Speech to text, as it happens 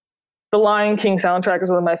the Lion King soundtrack is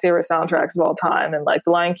one of my favorite soundtracks of all time. And like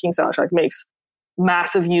the Lion King soundtrack makes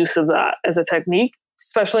massive use of that as a technique,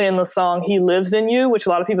 especially in the song He Lives in You, which a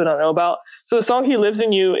lot of people don't know about. So the song He Lives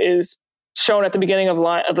in You is shown at the beginning of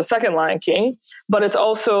the second Lion King, but it's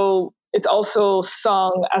also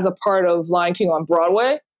sung as a part of Lion King on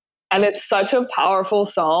Broadway. And it's such a powerful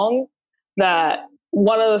song that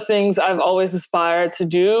one of the things I've always aspired to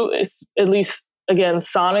do is, at least again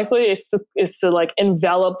sonically, is to like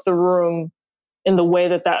envelop the room in the way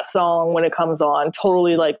that song, when it comes on,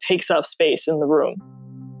 totally like takes up space in the room.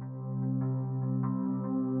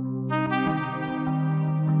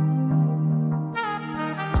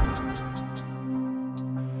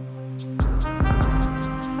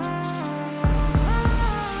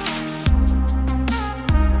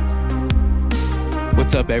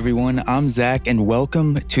 What's up, everyone? I'm Zach, and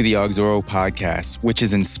welcome to the Auxoro podcast, which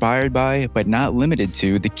is inspired by, but not limited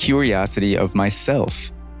to, the curiosity of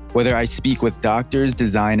myself. Whether I speak with doctors,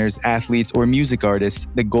 designers, athletes, or music artists,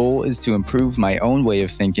 the goal is to improve my own way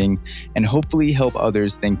of thinking and hopefully help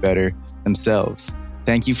others think better themselves.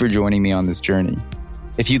 Thank you for joining me on this journey.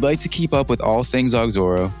 If you'd like to keep up with all things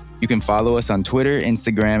Auxoro, you can follow us on Twitter,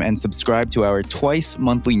 Instagram, and subscribe to our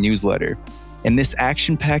twice-monthly newsletter. In this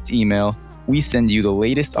action-packed email, we send you the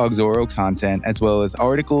latest Auxoro content, as well as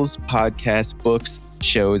articles, podcasts, books,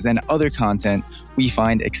 shows, and other content we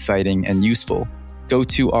find exciting and useful. Go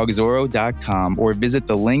to auxoro.com or visit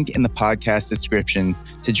the link in the podcast description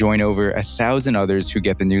to join over 1,000 others who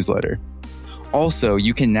get the newsletter. Also,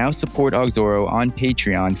 you can now support Auxoro on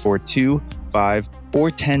Patreon for $2, $5, or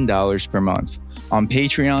 $10 per month. On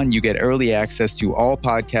Patreon, you get early access to all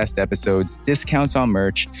podcast episodes, discounts on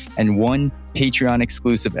merch, and one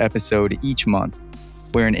Patreon-exclusive episode each month.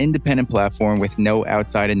 We're an independent platform with no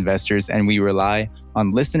outside investors, and we rely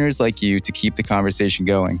on listeners like you to keep the conversation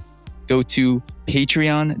going. Go to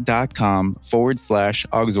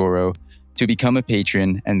patreon.com/Auxoro to become a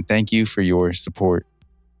patron, and thank you for your support.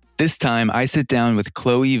 This time, I sit down with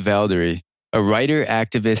Chloé Valdary, a writer,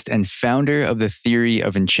 activist, and founder of the Theory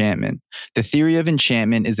of Enchantment. The Theory of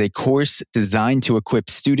Enchantment is a course designed to equip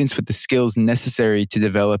students with the skills necessary to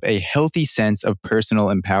develop a healthy sense of personal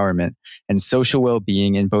empowerment and social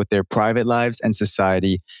well-being in both their private lives and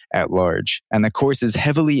society at large. And the course is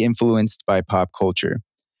heavily influenced by pop culture.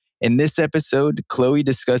 In this episode, Chloé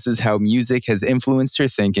discusses how music has influenced her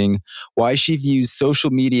thinking, why she views social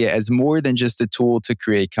media as more than just a tool to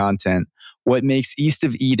create content, what makes East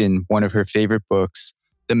of Eden one of her favorite books,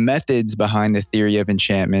 the methods behind the Theory of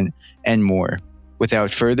Enchantment, and more.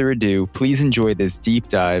 Without further ado, please enjoy this deep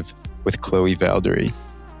dive with Chloé Valdary.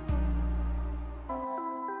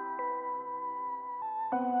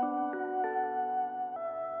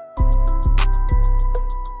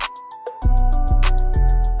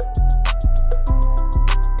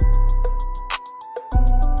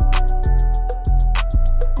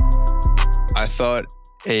 I thought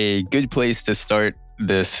a good place to start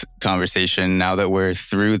this conversation, now that we're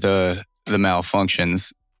through the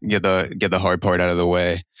malfunctions, get the hard part out of the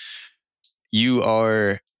way. You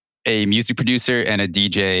are a music producer and a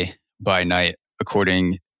DJ by night,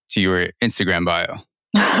 according to your Instagram bio.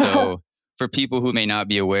 So for people who may not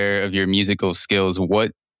be aware of your musical skills,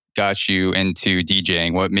 what got you into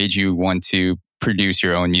DJing? What made you want to produce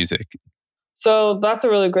your own music? So that's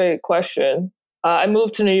a really great question. I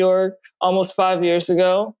moved to New York almost 5 years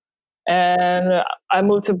ago, and I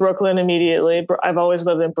moved to Brooklyn immediately. I've always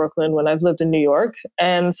lived in Brooklyn when I've lived in New York.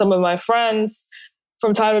 And some of my friends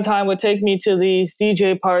from time to time would take me to these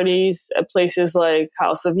DJ parties at places like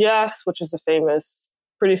House of Yes, which is a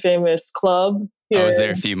pretty famous club here. I was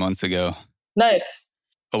there a few months ago. Nice.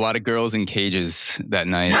 A lot of girls in cages that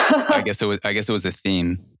night. I guess it was a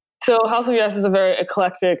theme. So House of Yes is a very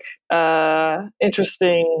eclectic,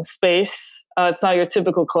 interesting space. It's not your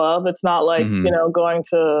typical club. It's not like, going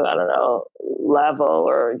to, I don't know, Level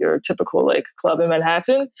or your typical like club in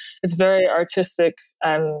Manhattan. It's very artistic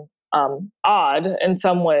and odd in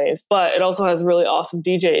some ways, but it also has really awesome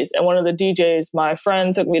DJs. And one of the DJs my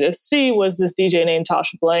friend took me to see was this DJ named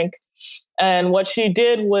Tasha Blank. And what she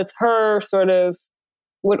did with her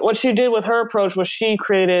approach was she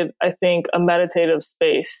created, I think, a meditative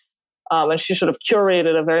space. And she sort of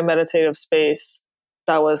curated a very meditative space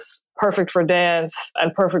that was perfect for dance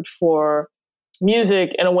and perfect for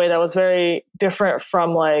music in a way that was very different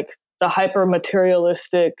from like the hyper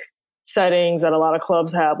materialistic settings that a lot of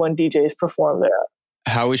clubs have when DJs perform there.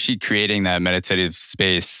 How was she creating that meditative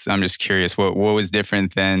space? I'm just curious, what was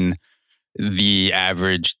different than the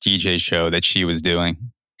average DJ show that she was doing?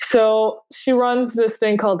 So she runs this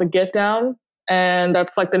thing called the Get Down, and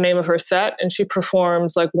that's like the name of her set. And she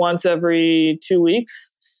performs like once every 2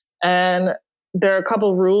 weeks. And there are a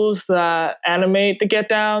couple rules that animate the get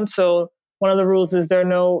down. So one of the rules is there's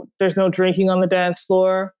no drinking on the dance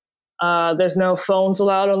floor. There's no phones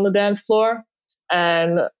allowed on the dance floor.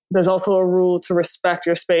 And there's also a rule to respect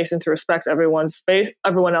your space and to respect everyone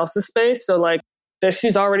else's space. So like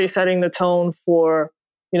she's already setting the tone for,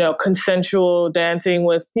 consensual dancing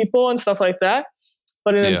with people and stuff like that.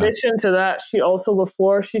 But in addition to that, she also,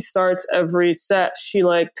 before she starts every set, she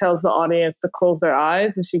like tells the audience to close their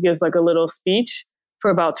eyes, and she gives like a little speech for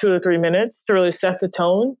about 2 to 3 minutes to really set the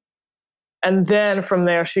tone. And then from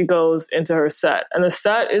there, she goes into her set. And the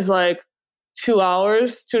set is like 2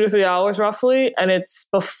 to 3 hours roughly. And it's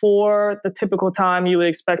before the typical time you would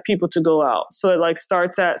expect people to go out. So it like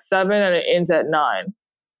starts at 7 and it ends at 9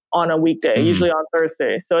 on a weekday, usually on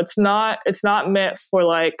Thursday. So it's not meant for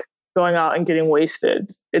like going out and getting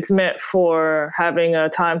wasted. It's meant for having a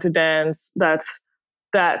time to dance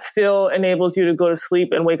that still enables you to go to sleep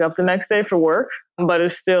and wake up the next day for work, but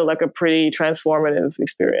it's still like a pretty transformative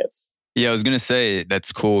experience. Yeah, I was going to say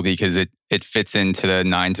that's cool because it fits into the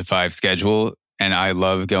 9 to 5 schedule. And I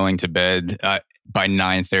love going to bed by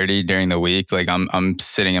 9:30 during the week. Like I'm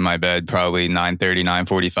sitting in my bed probably 9:30,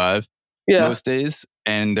 9:45 most days.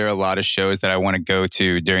 And there are a lot of shows that I want to go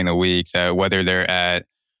to during the week, that whether they're at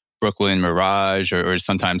Brooklyn Mirage or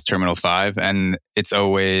sometimes Terminal 5. And it's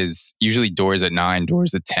always usually doors at 9,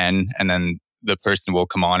 doors at 10. And then the person will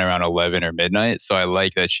come on around 11 or midnight. So I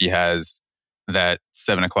like that she has that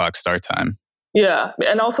 7 o'clock start time. Yeah.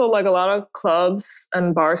 And also like a lot of clubs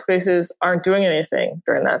and bar spaces aren't doing anything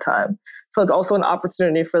during that time. So it's also an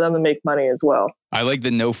opportunity for them to make money as well. I like the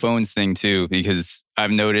no phones thing too, because I've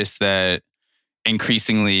noticed that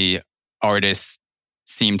increasingly artists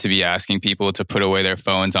seem to be asking people to put away their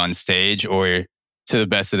phones on stage, or to the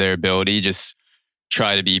best of their ability, just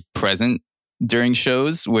try to be present during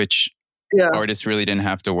shows, which artists really didn't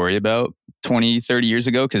have to worry about 20, 30 years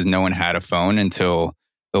ago because no one had a phone until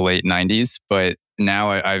the late 90s. But now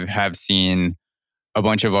I have seen a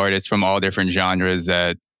bunch of artists from all different genres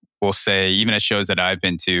that will say, even at shows that I've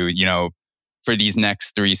been to, for these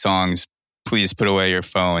next 3 songs, please put away your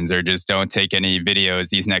phones, or just don't take any videos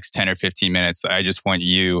these next 10 or 15 minutes. I just want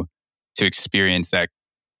you to experience that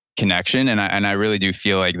connection. And I really do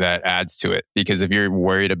feel like that adds to it, because if you're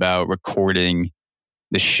worried about recording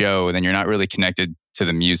the show, then you're not really connected to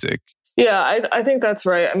the music. Yeah, I think that's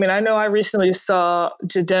right. I mean, I know I recently saw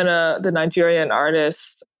Jidenna, the Nigerian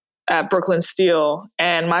artist, at Brooklyn Steel,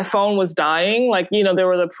 and my phone was dying. Like, there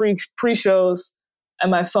were the pre-shows,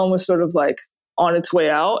 and my phone was sort of like on its way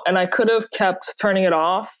out. And I could have kept turning it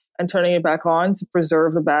off and turning it back on to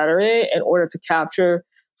preserve the battery in order to capture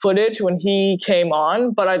footage when he came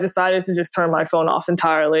on. But I decided to just turn my phone off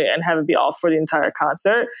entirely and have it be off for the entire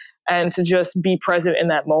concert, and to just be present in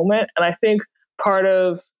that moment. And I think part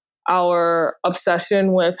of our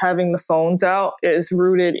obsession with having the phones out is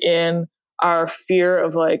rooted in our fear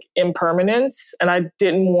of like impermanence. And I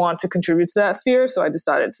didn't want to contribute to that fear. So I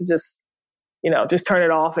decided to just turn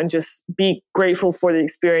it off and just be grateful for the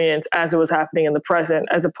experience as it was happening in the present,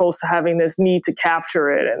 as opposed to having this need to capture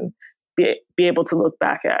it and be able to look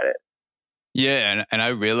back at it. Yeah. And I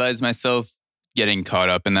realize myself getting caught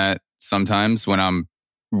up in that sometimes when I'm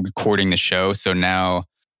recording the show. So now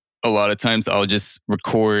a lot of times I'll just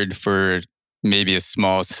record for maybe a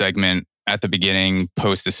small segment at the beginning,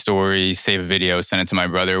 post a story, save a video, send it to my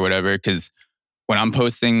brother or whatever. Because when I'm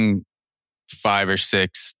posting 5 or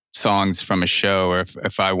 6 songs from a show, or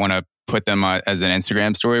if I want to put them as an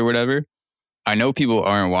Instagram story or whatever, I know people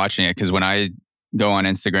aren't watching it, because when I go on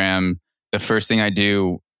Instagram, the first thing I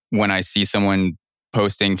do when I see someone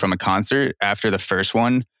posting from a concert after the first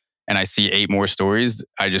one and I see 8 more stories,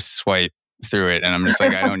 I just swipe through it, and I'm just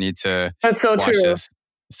like, I don't need to That's so watch true. this.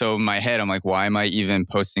 So in my head, I'm like, why am I even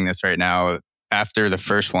posting this right now? After the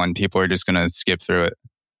first one, people are just going to skip through it.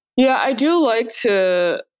 Yeah, I do like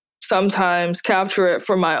to sometimes capture it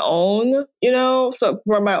for my own, so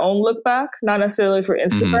for my own look back, not necessarily for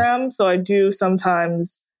Instagram. So I do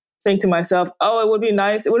sometimes think to myself, it would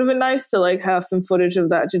have been nice to like have some footage of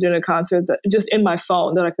that Jidenna concert that just in my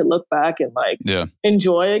phone that I could look back and like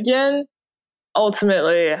enjoy again.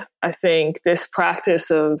 Ultimately, I think this practice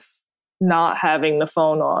of not having the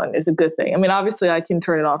phone on is a good thing. I mean, obviously I can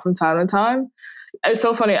turn it on from time to time. It's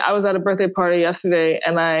so funny. I was at a birthday party yesterday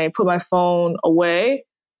and I put my phone away,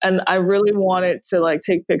 and I really wanted to like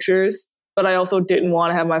take pictures, but I also didn't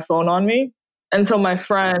want to have my phone on me. And so my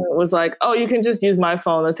friend was like, oh, you can just use my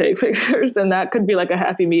phone to take pictures. And that could be like a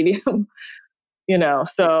happy medium,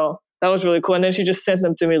 so that was really cool. And then she just sent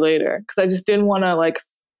them to me later, because I just didn't want to like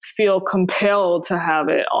feel compelled to have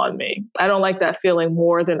it on me. I don't like that feeling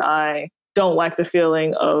more than I don't like the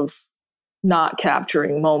feeling of not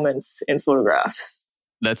capturing moments in photographs.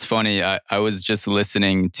 That's funny. I was just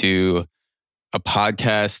listening to a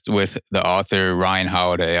podcast with the author Ryan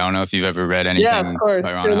Holiday. I don't know if you've ever read anything Yeah, of course.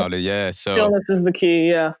 by Ryan Holiday. Yeah. So stillness is the key.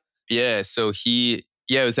 Yeah. Yeah. So it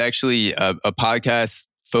was actually a podcast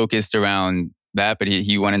focused around that, but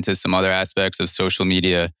he went into some other aspects of social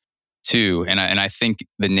media too. And I think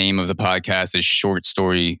the name of the podcast is Short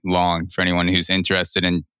Story Long for anyone who's interested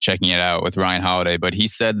in checking it out with Ryan Holiday. But he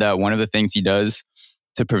said that one of the things he does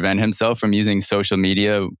to prevent himself from using social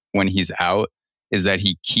media when he's out is that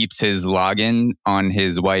he keeps his login on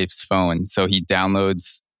his wife's phone. So he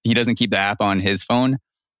doesn't keep the app on his phone.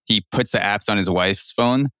 He puts the apps on his wife's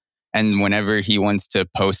phone. And whenever he wants to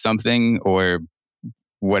post something or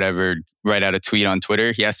whatever, write out a tweet on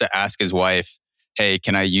Twitter, he has to ask his wife, hey,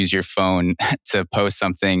 can I use your phone to post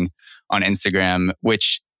something on Instagram?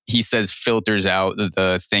 Which he says filters out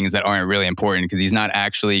the things that aren't really important because he's not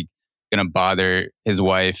actually going to bother his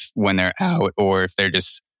wife when they're out or if they're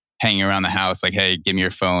just hanging around the house like, hey, give me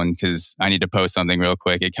your phone because I need to post something real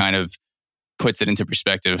quick. It kind of puts it into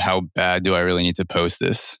perspective. How bad do I really need to post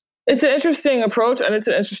this? It's an interesting approach and it's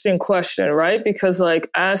an interesting question, right? Because like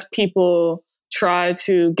as people try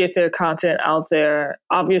to get their content out there,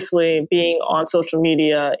 obviously being on social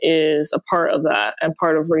media is a part of that and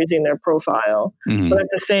part of raising their profile. Mm-hmm. But at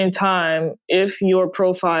the same time, if your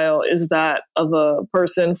profile is that of a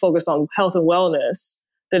person focused on health and wellness,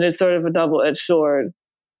 then it's sort of a double-edged sword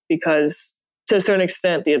because to a certain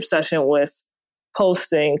extent, the obsession with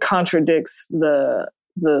posting contradicts the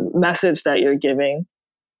message that you're giving.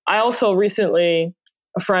 I also recently,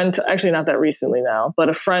 actually not that recently now, but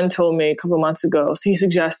a friend told me a couple of months ago, so he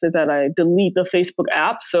suggested that I delete the Facebook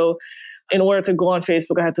app. So in order to go on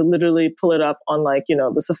Facebook, I had to literally pull it up on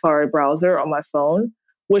the Safari browser on my phone,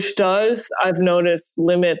 which does, I've noticed,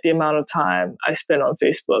 limit the amount of time I spend on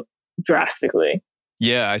Facebook drastically.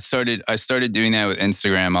 Yeah, I started doing that with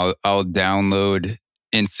Instagram. I'll download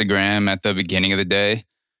Instagram at the beginning of the day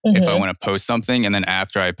if I want to post something. And then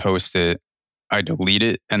after I post it, I delete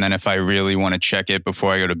it. And then if I really want to check it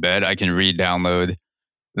before I go to bed, I can re-download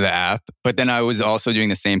the app. But then I was also doing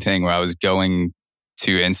the same thing where I was going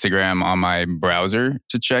to Instagram on my browser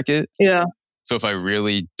to check it. Yeah. So if I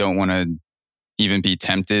really don't want to even be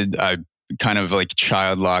tempted, I kind of like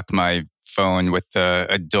child lock my phone with the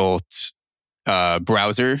adult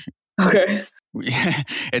browser. Okay.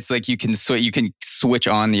 It's like you can switch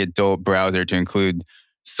on the adult browser to include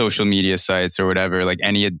social media sites or whatever, like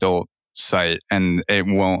any adult site, and it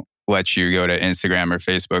won't let you go to Instagram or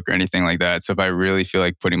Facebook or anything like that. So if I really feel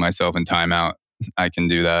like putting myself in timeout, I can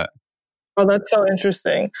do that. Oh, that's so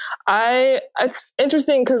interesting. It's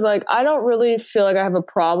interesting because I don't really feel like I have a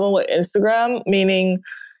problem with Instagram, meaning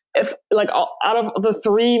if out of the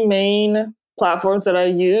three main platforms that I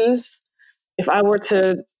use, if I were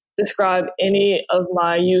to describe any of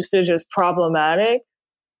my usage as problematic,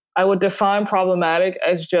 I would define problematic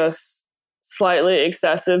as just slightly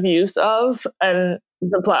excessive use of, and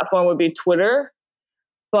the platform would be Twitter,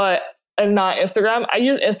 and not Instagram. I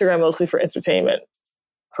use Instagram mostly for entertainment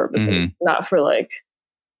purposes, not for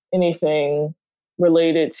anything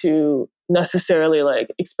related to necessarily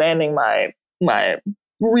expanding my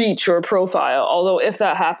reach or profile. Although if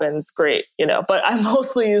that happens, great, But I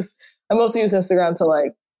mostly use Instagram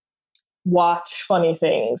to watch funny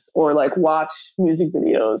things or watch music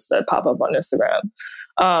videos that pop up on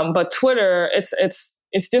Instagram. But Twitter,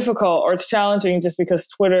 it's difficult or it's challenging just because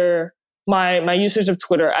Twitter, my usage of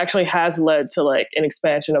Twitter actually has led to an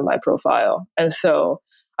expansion of my profile. And so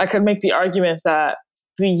I could make the argument that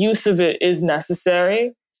the use of it is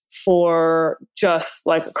necessary for just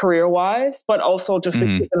career-wise, but also just to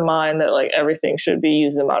keep in mind that everything should be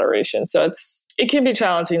used in moderation. So it can be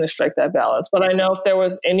challenging to strike that balance. But I know if there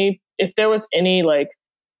was any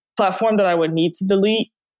platform that I would need to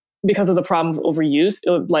delete because of the problem of overuse,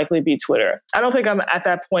 it would likely be Twitter. I don't think I'm at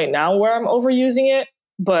that point now where I'm overusing it,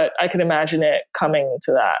 but I can imagine it coming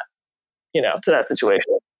to that, to that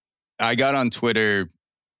situation. I got on Twitter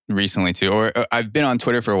recently too, or I've been on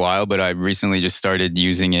Twitter for a while, but I recently just started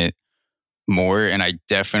using it more. And I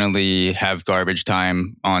definitely have garbage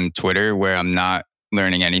time on Twitter where I'm not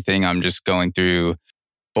learning anything. I'm just going through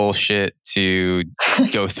bullshit to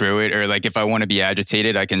go through it. Or if I want to be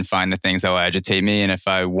agitated, I can find the things that will agitate me. And if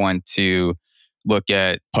I want to look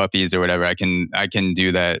at puppies or whatever, I can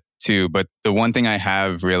do that too. But the one thing I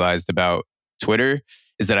have realized about Twitter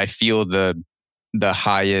is that I feel the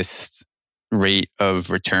highest rate of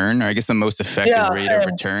return, or I guess the most effective rate of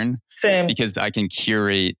return. Same. Because I can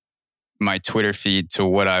curate my Twitter feed to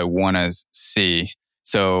what I want to see.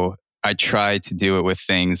 So I try to do it with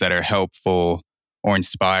things that are helpful or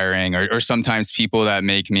inspiring, or sometimes people that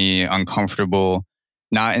make me uncomfortable,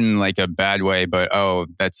 not in like a bad way, but oh,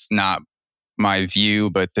 that's not my view,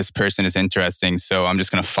 but this person is interesting, so I'm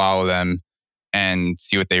just going to follow them and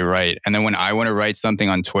see what they write. And then when I want to write something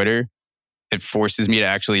on Twitter, it forces me to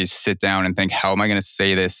actually sit down and think, how am I going to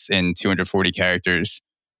say this in 240 characters?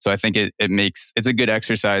 So I think it's a good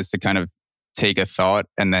exercise to kind of take a thought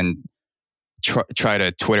and then try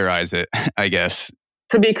to Twitterize it, I guess.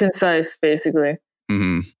 To be concise, basically.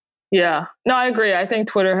 Mm-hmm. Yeah. No, I agree. I think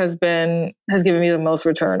Twitter has given me the most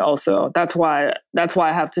return also. That's why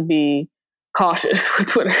I have to be cautious with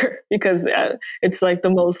Twitter, because it's like the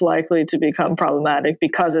most likely to become problematic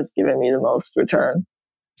because it's given me the most return.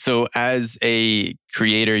 So as a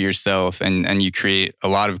creator yourself, and you create a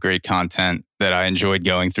lot of great content that I enjoyed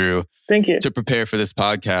going through. Thank you. To prepare for this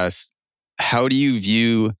podcast, how do you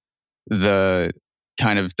view the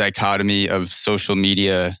kind of dichotomy of social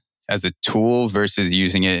media as a tool versus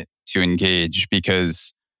using it to engage?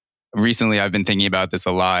 Because recently I've been thinking about this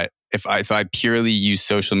a lot. If I purely use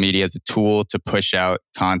social media as a tool to push out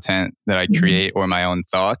content that I create or my own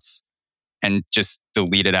thoughts and just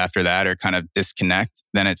delete it after that or kind of disconnect,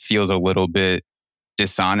 then it feels a little bit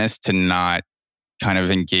dishonest to not kind of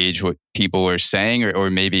engage what people are saying or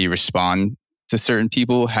maybe respond to certain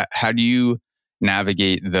people. How do you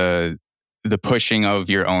navigate the pushing of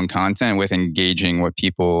your own content with engaging what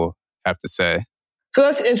people have to say? So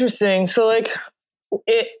that's interesting. So like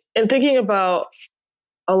in thinking about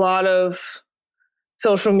a lot of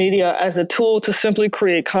social media as a tool to simply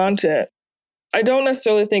create content, I don't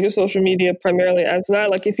necessarily think of social media primarily as that.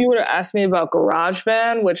 Like if you were to ask me about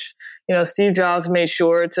GarageBand, which, Steve Jobs made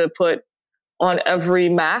sure to put on every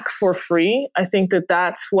Mac for free, I think that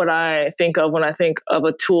that's what I think of when I think of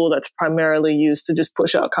a tool that's primarily used to just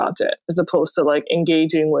push out content, as opposed to like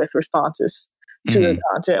engaging with responses to the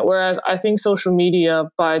content. Whereas I think social media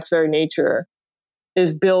by its very nature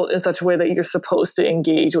is built in such a way that you're supposed to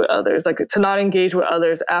engage with others. Like to not engage with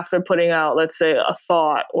others after putting out, let's say, a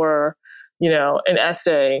thought or, an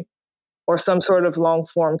essay or some sort of long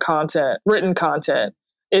form content, written content,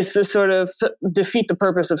 is to sort of defeat the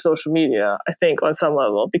purpose of social media, I think, on some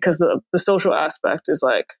level, because the social aspect is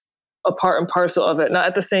like a part and parcel of it. Now,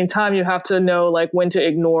 at the same time, you have to know like when to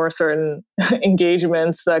ignore certain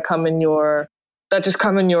engagements that just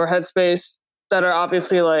come in your headspace that are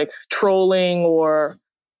obviously like trolling or,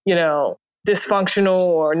 dysfunctional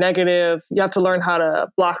or negative. You have to learn how to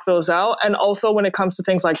block those out. And also when it comes to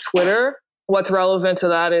things like Twitter, what's relevant to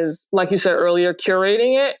that is, like you said earlier,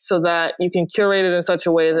 curating it so that you can curate it in such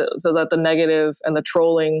a way so that the negative and the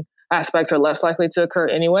trolling aspects are less likely to occur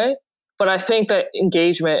anyway. But I think that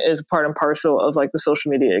engagement is part and parcel of like the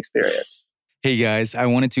social media experience. Hey guys, I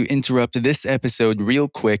wanted to interrupt this episode real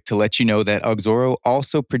quick to let you know that Auxoro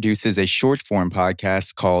also produces a short form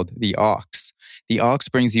podcast called The Aux. The Aux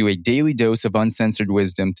brings you a daily dose of uncensored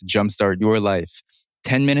wisdom to jumpstart your life.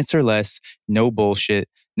 10 minutes or less, no bullshit,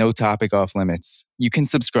 no topic off limits. You can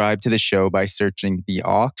subscribe to the show by searching The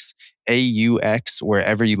Aux, AUX,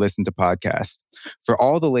 wherever you listen to podcasts. For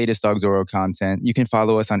all the latest Auxoro content, you can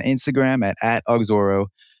follow us on Instagram at @Auxoro,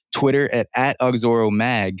 Twitter at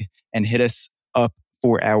 @AuxoroMag, and hit us up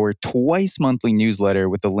for our twice monthly newsletter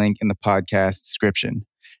with the link in the podcast description.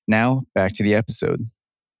 Now, back to the episode.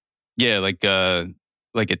 Yeah, like a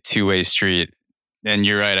two-way street. And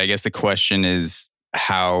you're right. I guess the question is,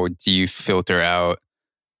 how do you filter out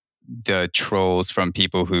the trolls from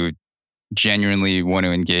people who genuinely want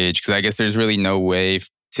to engage? Because I guess there's really no way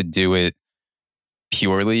to do it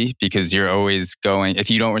purely, because you're always going, if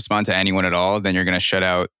you don't respond to anyone at all, then you're going to shut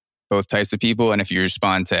out both types of people. And if you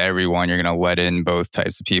respond to everyone, you're going to let in both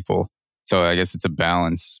types of people. So I guess it's a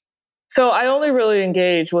balance. So I only really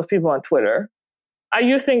engage with people on Twitter. I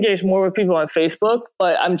used to engage more with people on Facebook,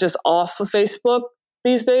 but I'm just off of Facebook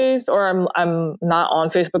these days, or I'm not on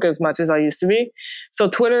Facebook as much as I used to be. So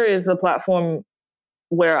Twitter is the platform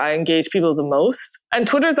where I engage people the most. And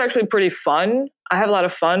Twitter is actually pretty fun. I have a lot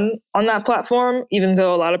of fun on that platform, even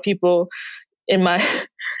though a lot of people in my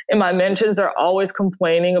mentions are always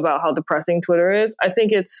complaining about how depressing Twitter is. I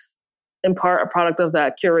think it's in part a product of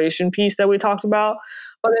that curation piece that we talked about.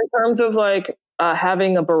 But in terms of like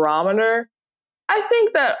having a barometer, I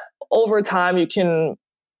think that over time you can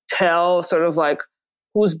tell sort of like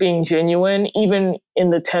who's being genuine, even in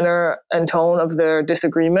the tenor and tone of their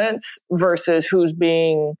disagreements, versus who's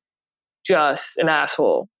being just an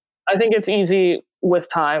asshole. I think it's easy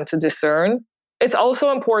with time to discern. It's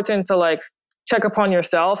also important to like check upon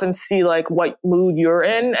yourself and see like what mood you're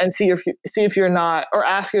in, and see if you're not, or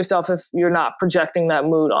ask yourself if you're not projecting that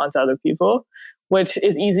mood onto other people, which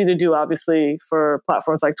is easy to do, obviously, for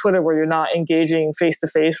platforms like Twitter, where you're not engaging face to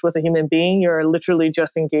face with a human being. You're literally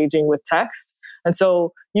just engaging with text. And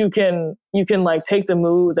so you can like take the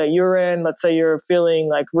mood that you're in. Let's say you're feeling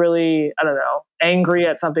like really, I don't know, angry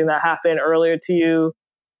at something that happened earlier to you.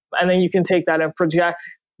 And then you can take that and project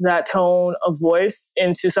that tone of voice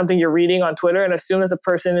into something you're reading on Twitter, and assume that the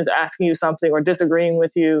person is asking you something or disagreeing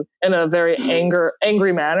with you in a very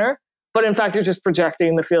angry manner. But in fact, you're just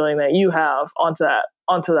projecting the feeling that you have onto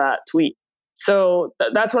that tweet. So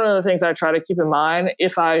that's one of the things I try to keep in mind.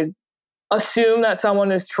 If I assume that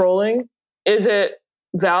someone is trolling, is it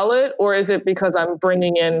valid, or is it because I'm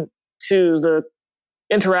bringing in to the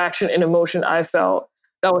interaction and emotion I felt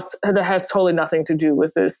that has totally nothing to do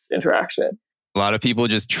with this interaction? A lot of people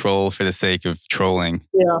just troll for the sake of trolling.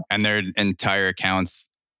 Yeah. And their entire accounts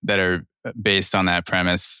that are based on that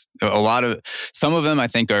premise. Some of them I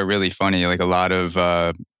think are really funny. Like a lot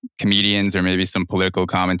of comedians or maybe some political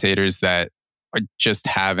commentators that just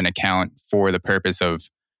have an account for the purpose of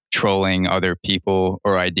trolling other people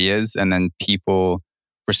or ideas. And then people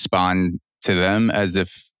respond to them as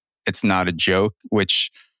if it's not a joke,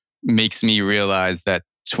 which makes me realize that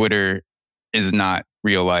Twitter is not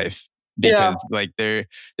real life. Because like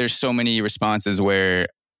there's so many responses where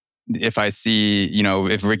if I see,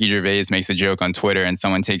 if Ricky Gervais makes a joke on Twitter and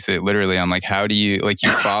someone takes it literally, I'm like, how do you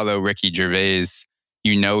follow Ricky Gervais,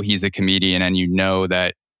 he's a comedian, and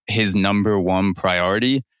that his number one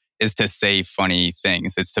priority is to say funny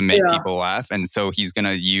things. It's to make people laugh. And so he's going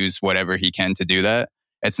to use whatever he can to do that.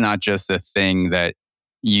 It's not just a thing that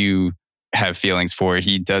you have feelings for.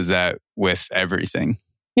 He does that with everything.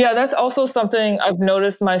 Yeah, that's also something I've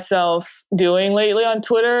noticed myself doing lately on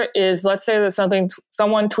Twitter is, let's say that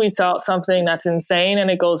someone tweets out something that's insane and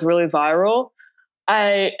it goes really viral.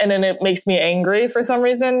 And then it makes me angry for some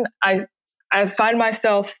reason. I find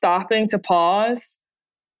myself stopping to pause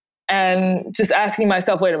and just asking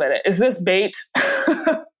myself, wait a minute, is this bait?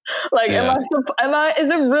 Is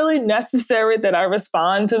it really necessary that I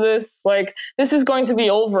respond to this? Like, this is going to be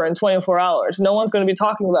over in 24 hours. No one's going to be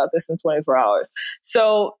talking about this in 24 hours.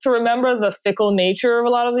 So to remember the fickle nature of a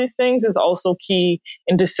lot of these things is also key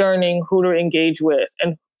in discerning who to engage with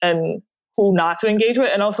and who not to engage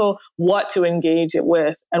with, and also what to engage it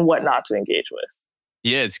with and what not to engage with.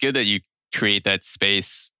 Yeah, it's good that you create that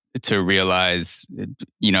space to realize,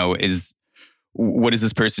 what is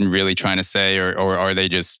this person really trying to say, or are they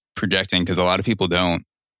just projecting? Because a lot of people don't.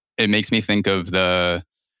 It makes me think of the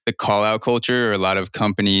call out culture, or a lot of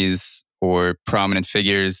companies or prominent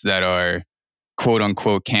figures that are quote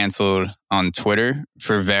unquote canceled on Twitter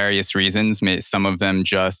for various reasons. Some of them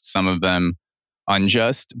just, some of them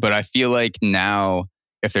unjust. But I feel like now,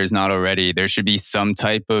 if there's not already, there should be some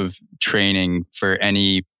type of training for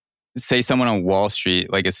any, say someone on Wall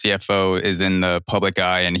Street, like a CFO is in the public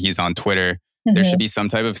eye and he's on Twitter. There should be some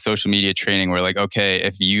type of social media training where, like, okay,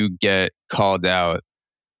 if you get called out,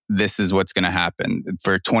 this is what's going to happen.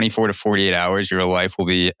 For 24 to 48 hours, your life will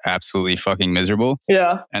be absolutely fucking miserable.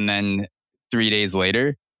 Yeah. And then 3 days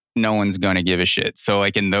later, no one's going to give a shit. So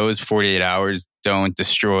like in those 48 hours, don't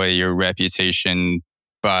destroy your reputation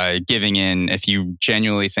by giving in if you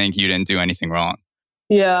genuinely think you didn't do anything wrong.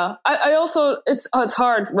 Yeah. I also, it's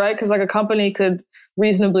hard, right? Because like a company could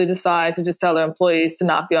reasonably decide to just tell their employees to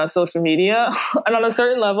not be on social media. And on a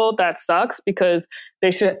certain level, that sucks because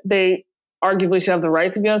they arguably should have the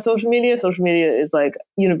right to be on social media. Social media is like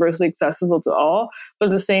universally accessible to all. But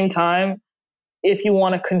at the same time, if you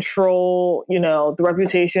want to control, the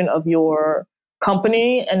reputation of your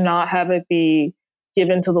company and not have it be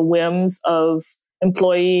given to the whims of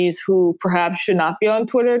employees who perhaps should not be on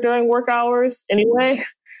Twitter during work hours anyway.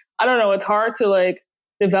 I don't know. It's hard to like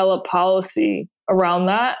develop policy around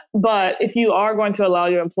that. But if you are going to allow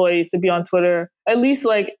your employees to be on Twitter, at least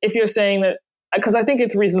like if you're saying that, because I think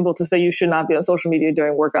it's reasonable to say you should not be on social media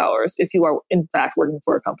during work hours if you are in fact working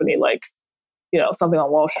for a company like, something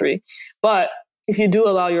on Wall Street. But if you do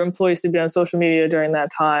allow your employees to be on social media during that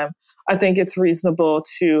time, I think it's reasonable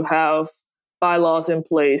to have bylaws in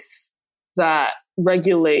place that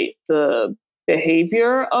regulate the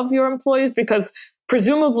behavior of your employees, because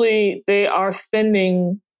presumably they are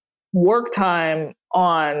spending work time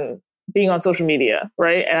on being on social media,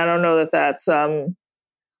 right? And I don't know that that's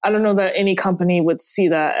I don't know that any company would see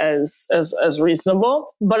that as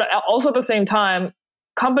reasonable. But also at the same time,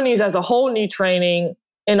 companies as a whole need training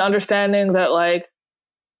in understanding that like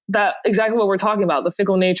that exactly what we're talking about, the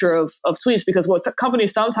fickle nature of tweets. Because what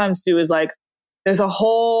companies sometimes do is like there's a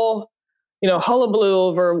whole hullabaloo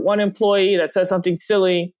over one employee that says something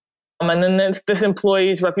silly. And then this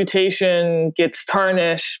employee's reputation gets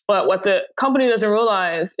tarnished. But what the company doesn't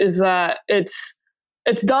realize is that it's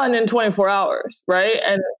done in 24 hours, right?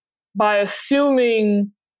 And by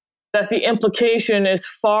assuming that the implication is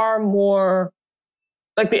far more,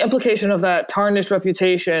 like the implication of that tarnished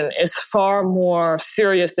reputation is far more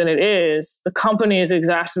serious than it is, the company is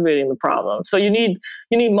exacerbating the problem. So you need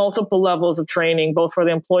multiple levels of training, both for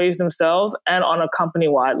the employees themselves and on a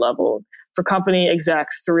company-wide level, for company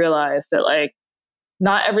execs to realize that like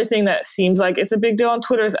not everything that seems like it's a big deal on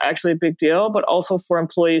Twitter is actually a big deal, but also for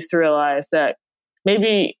employees to realize that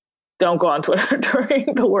maybe don't go on Twitter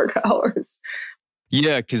during the work hours.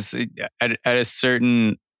 Yeah, because at a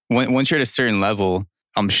certain, once you're at a certain level,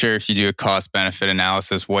 I'm sure if you do a cost benefit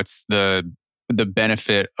analysis, what's the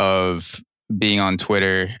benefit of being on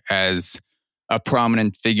Twitter as a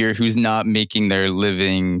prominent figure who's not making their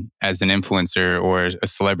living as an influencer or a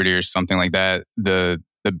celebrity or something like that? The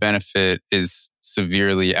benefit is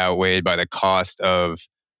severely outweighed by the cost of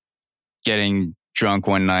getting drunk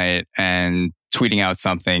one night and tweeting out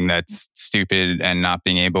something that's stupid and not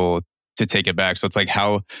being able to take it back. So it's like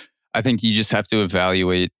I think you just have to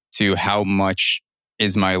evaluate to how much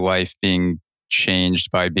is my life being changed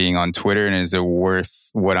by being on Twitter, and is it worth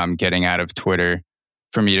what I'm getting out of Twitter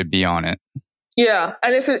for me to be on it? Yeah.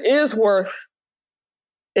 And if it is worth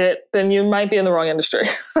it, then you might be in the wrong industry.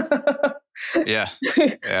 Yeah,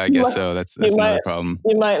 I guess so. That's another problem.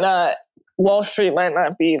 You might not, Wall Street might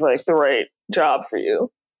not be like the right job for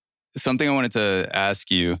you. Something I wanted to ask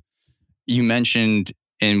you, you mentioned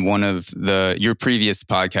in one of your previous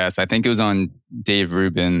podcasts, I think it was on Dave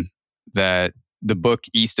Rubin, that the book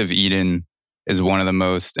East of Eden is one of the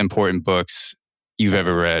most important books you've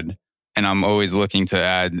ever read. And I'm always looking to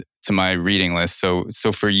add to my reading list.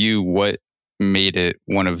 So for you, what made it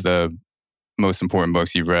one of the most important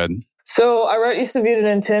books you've read? So I read East of Eden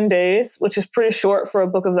in 10 days, which is pretty short for a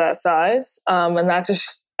book of that size. And that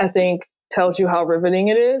just, I think, tells you how riveting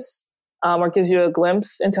it is, or gives you a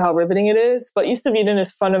glimpse into how riveting it is. But East of Eden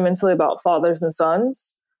is fundamentally about fathers and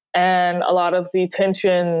sons, and a lot of the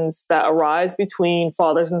tensions that arise between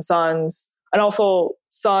fathers and sons, and also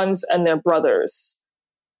sons and their brothers.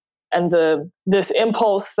 And this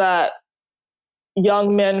impulse that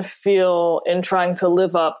young men feel in trying to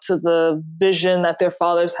live up to the vision that their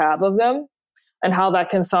fathers have of them, and how that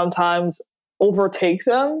can sometimes overtake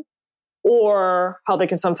them, or how they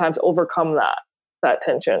can sometimes overcome that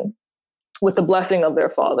tension with the blessing of their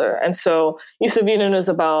father. And so East of Eden is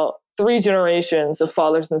about 3 generations of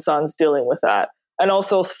fathers and sons dealing with that, and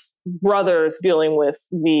also brothers dealing with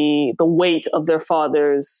the weight of their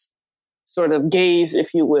father's sort of gaze,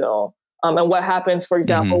 if you will. And what happens, for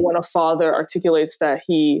example, when a father articulates that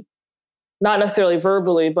he, not necessarily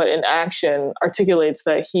verbally, but in action, articulates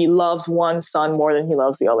that he loves one son more than he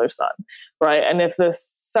loves the other son, right? And if the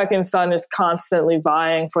second son is constantly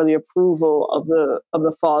vying for the approval of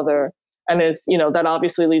the father, and is, that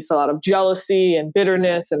obviously leads to a lot of jealousy and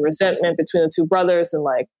bitterness and resentment between the two brothers, and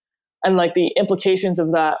the implications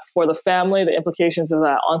of that for the family, the implications of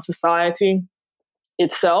that on society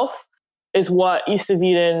itself, is what East of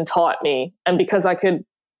Eden taught me. And because I could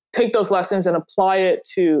take those lessons and apply it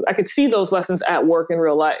I could see those lessons at work in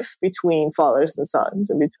real life between fathers and sons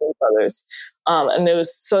and between brothers. And it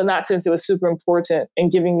was, so in that sense, it was super important in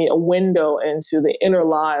giving me a window into the inner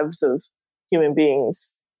lives of human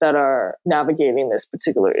beings that are navigating this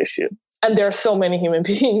particular issue. And there are so many human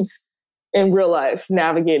beings in real life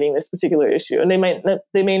navigating this particular issue. And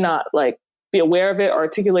they may not like be aware of it or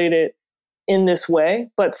articulate it in this way,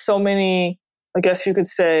 but so many, I guess you could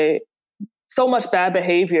say, so much bad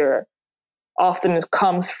behavior often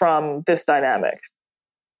comes from this dynamic.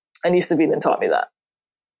 And East of Eden taught me that.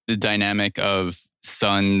 The dynamic of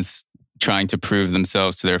sons trying to prove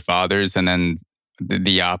themselves to their fathers, and then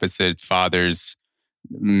the opposite, fathers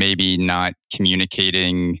maybe not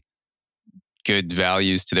communicating good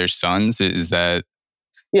values to their sons. Is that?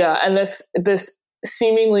 Yeah. And this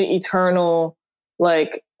seemingly eternal,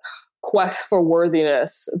 like, quest for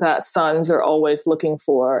worthiness that sons are always looking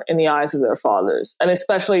for in the eyes of their fathers. And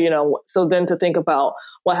especially, so then to think about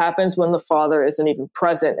what happens when the father isn't even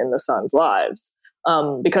present in the sons' lives.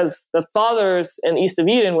 Because the fathers in East of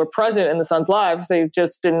Eden were present in the sons' lives. They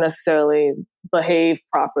just didn't necessarily behave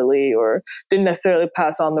properly or didn't necessarily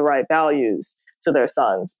pass on the right values to their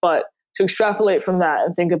sons. But to extrapolate from that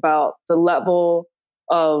and think about the level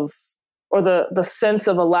of, or the sense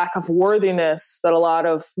of a lack of worthiness that a lot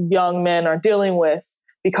of young men are dealing with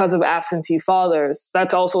because of absentee fathers,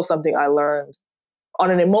 that's also something I learned on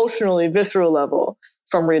an emotionally visceral level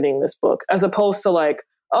from reading this book, as opposed to like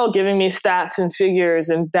giving me stats and figures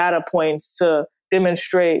and data points to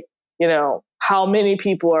demonstrate, how many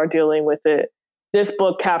people are dealing with it. This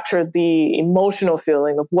book captured the emotional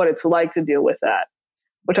feeling of what it's like to deal with that,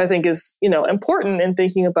 which I think is, important in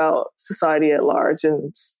thinking about society at large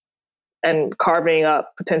and carving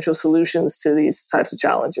up potential solutions to these types of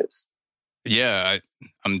challenges. Yeah,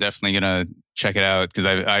 I'm definitely going to check it out because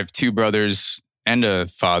I have two brothers and a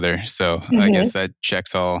father. So I guess that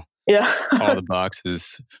checks all the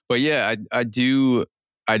boxes. But yeah, I do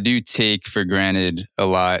take for granted a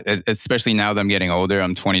lot, especially now that I'm getting older.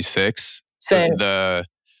 I'm 26. Same. Oh,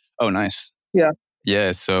 nice. Yeah.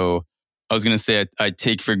 Yeah. So I was going to say I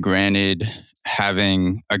take for granted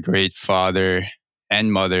having a great father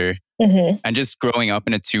and mother and just growing up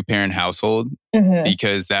in a 2-parent household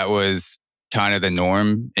because that was kind of the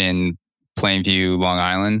norm in Plainview, Long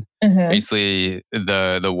Island. Basically,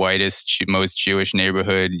 the whitest, most Jewish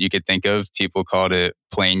neighborhood you could think of. People called it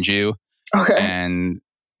Plain Jew. Okay. And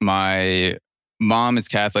my mom is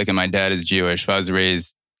Catholic and my dad is Jewish. So I was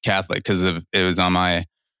raised Catholic because it was on my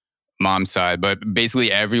mom's side. But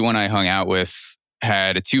basically, everyone I hung out with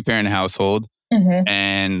had a 2-parent household.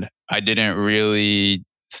 And I didn't really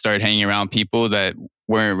start hanging around people that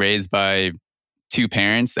weren't raised by 2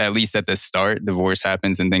 parents, at least at the start. Divorce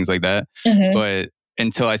happens and things like that. But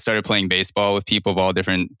until I started playing baseball with people of all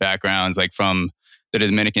different backgrounds, like from the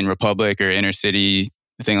Dominican Republic or inner city,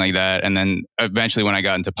 thing like that. And then eventually when I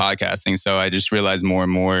got into podcasting, so I just realized more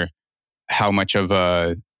and more how much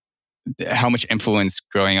influence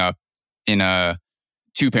growing up in a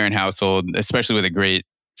 2-parent household, especially with a great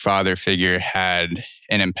father figure, had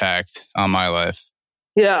an impact on my life.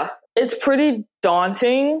 Yeah. It's pretty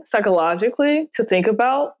daunting psychologically to think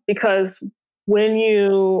about because when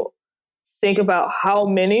you think about how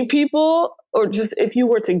many people, or just if you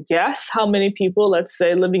were to guess how many people, let's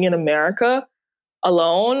say living in America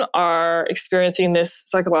alone, are experiencing this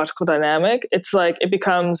psychological dynamic, it's like it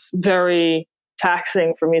becomes very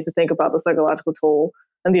taxing for me to think about the psychological toll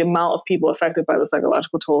and the amount of people affected by the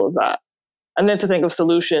psychological toll of that. And then to think of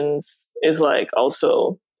solutions is like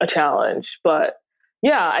also a challenge. But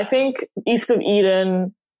yeah, I think East of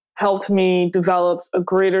Eden helped me develop a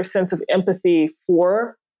greater sense of empathy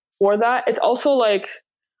for that. It's also like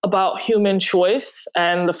about human choice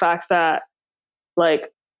and the fact that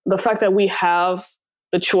we have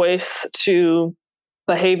the choice to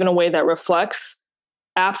behave in a way that reflects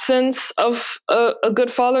absence of a good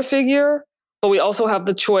father figure, but we also have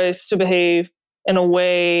the choice to behave in a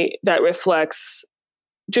way that reflects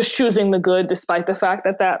just choosing the good despite the fact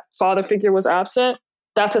that father figure was absent.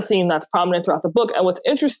 That's a theme that's prominent throughout the book. And what's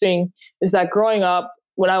interesting is that growing up,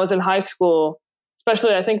 when I was in high school,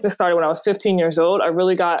 especially I think this started when I was 15 years old, I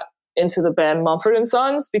really got into the band Mumford &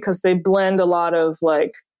 Sons because they blend a lot of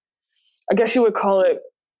like, I guess you would call it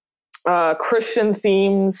Christian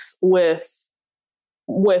themes with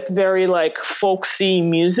very like folksy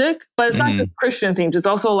music, but it's not just Christian themes. It's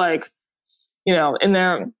also like,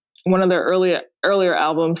 in one of their earlier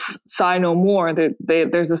albums, Sigh No More,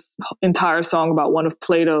 there's this entire song about one of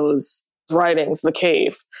Plato's writings, The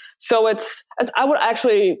Cave. So it's I would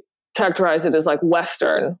actually characterize it as like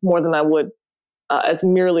Western more than I would as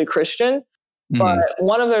merely Christian. But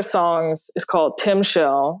one of their songs is called Tim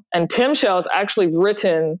Shell, and Tim Shell is actually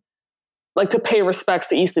written like to pay respects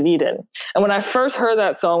to East of Eden. And when I first heard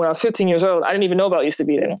that song when I was 15 years old, I didn't even know about East of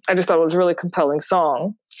Eden. I just thought it was a really compelling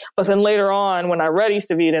song. But then later on, when I read East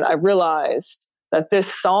of Eden, I realized that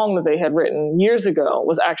this song that they had written years ago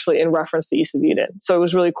was actually in reference to East of Eden. So it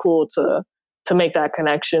was really cool to make that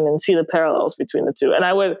connection and see the parallels between the two. And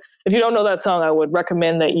I would, if you don't know that song, I would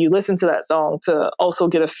recommend that you listen to that song to also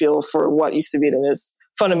get a feel for what East of Eden is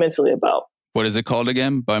fundamentally about. What is it called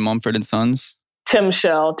again by Mumford & Sons?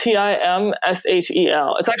 Timshel, Timshel.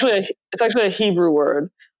 It's actually a Hebrew word,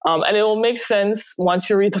 and it will make sense once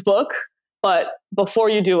you read the book. But before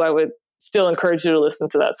you do, I would still encourage you to listen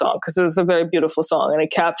to that song because it's a very beautiful song and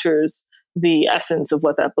it captures the essence of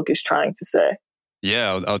what that book is trying to say.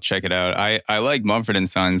 Yeah, I'll check it out. I like Mumford &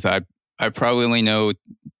 Sons. I probably only know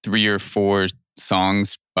 3 or 4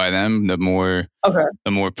 songs by them, the more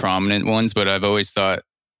prominent ones, but I've always thought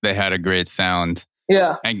they had a great sound.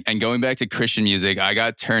 Yeah. And going back to Christian music, I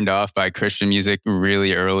got turned off by Christian music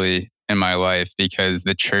really early in my life because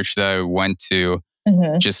the church that I went to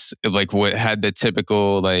just like what had the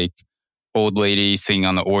typical like old lady singing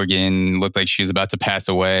on the organ, looked like she was about to pass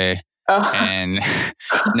away. And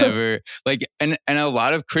never like, and a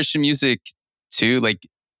lot of Christian music too, like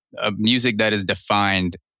music that is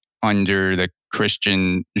defined under the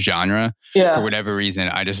Christian genre. For whatever reason,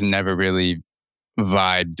 I just never really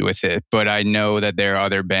vibed with it. But I know that there are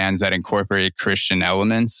other bands that incorporate Christian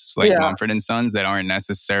elements, like Mumford and Sons, that aren't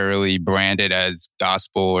necessarily branded as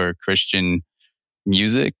gospel or Christian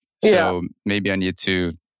music. So maybe I need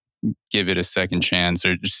to give it a second chance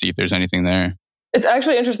or just see if there's anything there. It's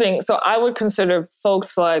actually interesting. So I would consider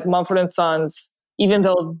folks like Mumford and Sons, even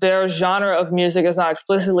though their genre of music is not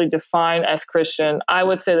explicitly defined as Christian, I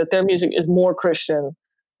would say that their music is more Christian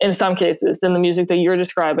in some cases than the music that you're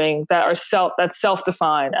describing that's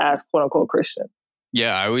self-defined as quote unquote Christian.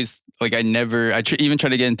 Yeah, I always even tried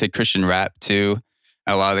to get into Christian rap too.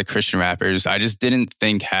 A lot of the Christian rappers, I just didn't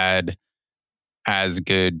think had as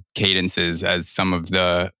good cadences as some of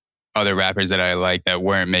the other rappers that I like that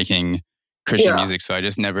weren't making Christian music. So I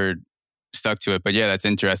just never stuck to it. But yeah, that's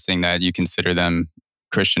interesting that you consider them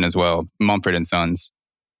Christian as well, Mumford and Sons.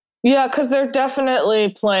 Yeah, because they're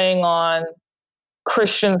definitely playing on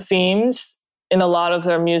Christian themes in a lot of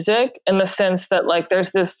their music, in the sense that like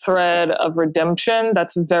there's this thread of redemption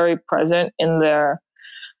that's very present in their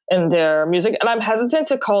music. And I'm hesitant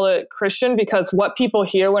to call it Christian because what people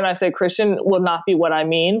hear when I say Christian will not be what I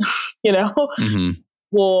mean, you know? Mm-hmm.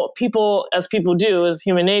 Well, people, as people do, as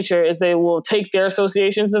human nature, is they will take their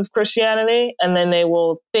associations of Christianity and then they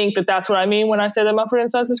will think that that's what I mean when I say that Mumford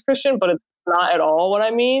and Sons is Christian, but it's not at all what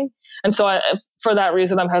I mean. And so for that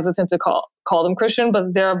reason, I'm hesitant to call them Christian,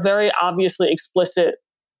 but there are very obviously explicit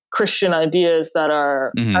Christian ideas that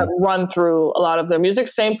are that run through a lot of their music.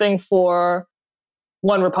 Same thing for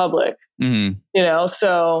One Republic, you know?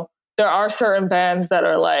 So there are certain bands that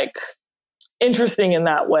are like interesting in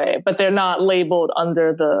that way, but they're not labeled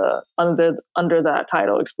under that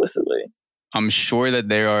title explicitly. I'm sure that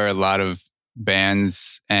there are a lot of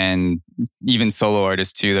bands and even solo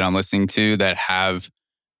artists too that I'm listening to that have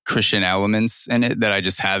Christian elements in it that I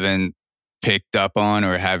just haven't picked up on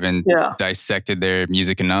or haven't dissected their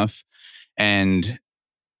music enough. And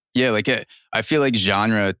yeah, like I feel like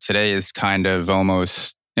genre today is kind of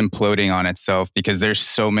almost imploding on itself because there's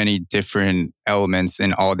so many different elements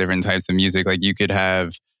in all different types of music. Like you could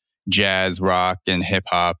have jazz, rock, and hip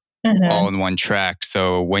hop all in one track.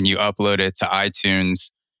 So when you upload it to iTunes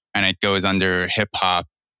and it goes under hip hop,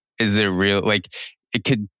 is it real? Like it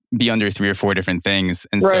could be under 3 or 4 different things.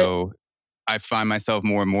 And so I find myself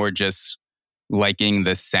more and more just liking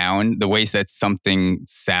the sound, the ways that something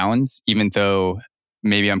sounds, even though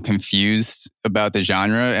maybe I'm confused about the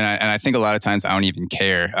genre. And I think a lot of times I don't even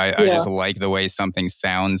care. I just like the way something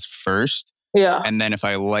sounds first. Yeah. And then if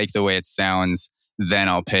I like the way it sounds, then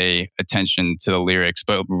I'll pay attention to the lyrics.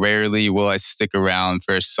 But rarely will I stick around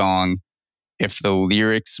for a song if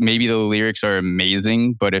maybe the lyrics are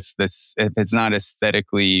amazing, but if it's not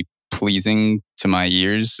aesthetically pleasing to my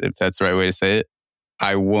ears, if that's the right way to say it,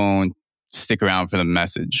 I won't stick around for the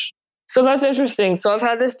message. So that's interesting. So I've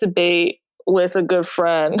had this debate with a good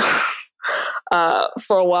friend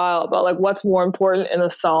for a while about like what's more important in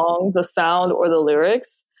a song, the sound or the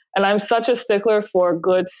lyrics. And I'm such a stickler for a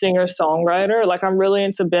good singer-songwriter. Like I'm really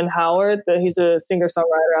into Ben Howard, that he's a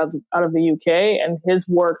singer-songwriter out of the UK, and his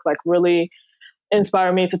work like really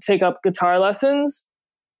inspired me to take up guitar lessons.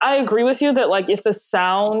 I agree with you that like if the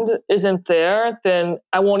sound isn't there, then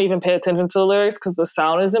I won't even pay attention to the lyrics because the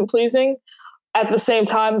sound isn't pleasing. At the same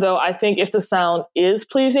time, though, I think if the sound is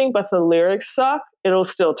pleasing but the lyrics suck, it'll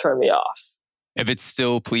still turn me off. If it's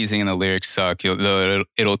still pleasing and the lyrics suck,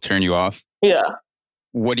 it'll turn you off? Yeah.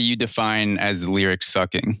 What do you define as lyrics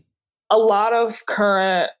sucking? A lot of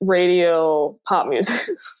current radio pop music.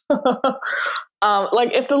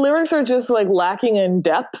 Like if the lyrics are just like lacking in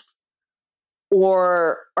depth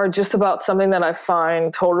or are just about something that I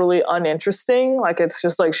find totally uninteresting, like it's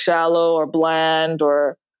just like shallow or bland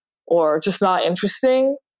or just not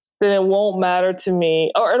interesting, then it won't matter to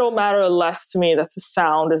me, or it'll matter less to me that the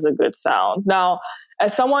sound is a good sound. Now,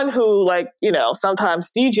 as someone who like, you know,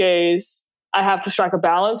 sometimes DJs, I have to strike a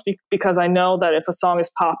balance because I know that if a song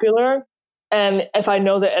is popular and if I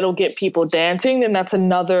know that it'll get people dancing, then that's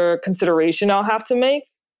another consideration I'll have to make,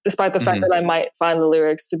 despite the fact that I might find the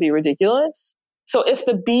lyrics to be ridiculous. So if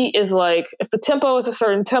the beat is like, if the tempo is a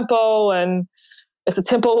certain tempo and if the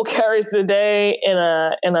tempo carries the day in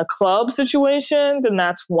a club situation, then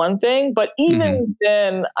that's one thing. But even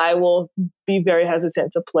then, I will be very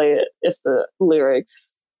hesitant to play it if the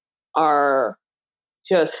lyrics are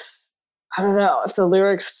just, I don't know, if the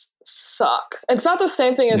lyrics suck. It's not the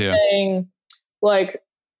same thing as saying, like,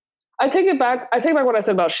 I take back what I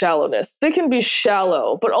said about shallowness. They can be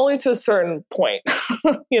shallow, but only to a certain point,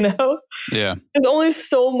 you know? Yeah. There's only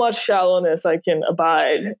so much shallowness I can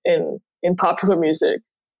abide in popular music.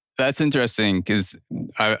 That's interesting because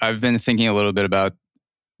I've been thinking a little bit about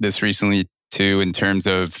this recently too, in terms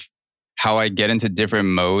of how I get into different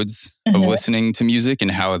modes of listening to music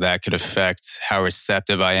and how that could affect how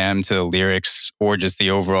receptive I am to the lyrics or just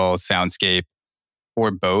the overall soundscape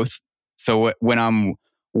or both. So when I'm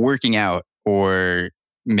working out or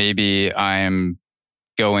maybe I'm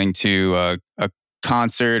going to a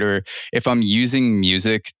concert, or if I'm using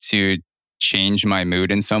music to change my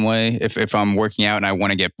mood in some way, if I'm working out and I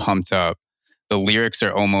want to get pumped up, the lyrics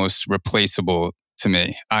are almost replaceable to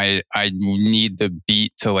me. I need the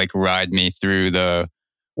beat to like ride me through the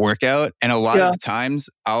workout. And a lot of times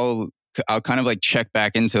I'll kind of like check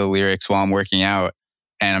back into the lyrics while I'm working out.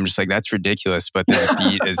 And I'm just like, that's ridiculous, but this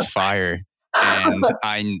beat is fire.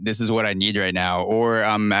 And this is what I need right now. Or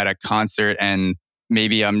I'm at a concert and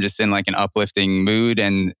maybe I'm just in like an uplifting mood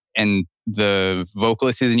and the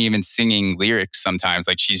vocalist isn't even singing lyrics sometimes.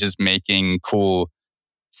 Like she's just making cool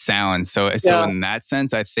sounds. So in that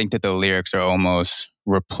sense, I think that the lyrics are almost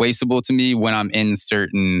replaceable to me when I'm in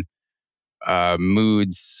certain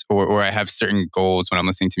moods or I have certain goals when I'm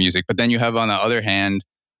listening to music. But then you have on the other hand,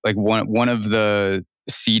 like one of the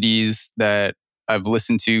CDs that I've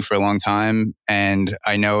listened to for a long time, and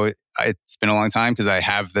I know it's been a long time because I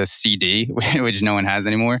have the CD, which no one has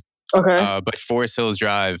anymore. Okay. But Forest Hills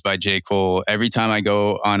Drive by J. Cole, every time I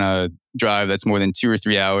go on a drive that's more than 2 or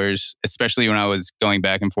 3 hours, especially when I was going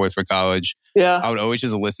back and forth for college, I would always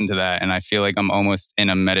just listen to that. And I feel like I'm almost in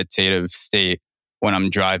a meditative state when I'm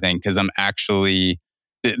driving because I'm actually,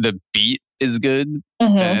 the beat is good.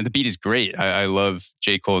 And the beat is great. I love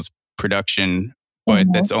J. Cole's production, but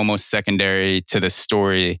that's almost secondary to the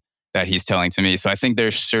story that he's telling to me. So I think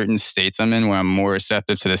there's certain states I'm in where I'm more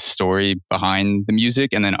receptive to the story behind the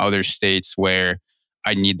music, and then other states where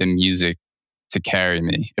I need the music to carry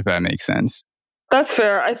me, if that makes sense. That's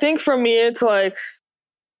fair. I think for me, it's like,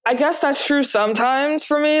 I guess that's true sometimes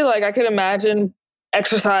for me. Like I could imagine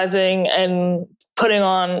exercising and putting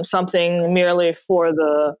on something merely for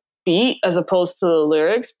the beat as opposed to the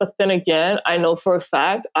lyrics. But then again, I know for a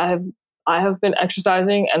fact I have been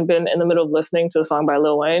exercising and been in the middle of listening to a song by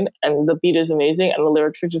Lil Wayne, and the beat is amazing and the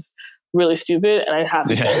lyrics are just really stupid, and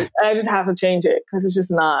I just have to change it because it's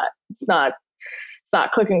just not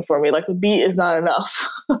clicking for me. Like the beat is not enough.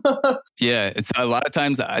 Yeah, it's a lot of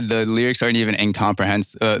times the lyrics aren't even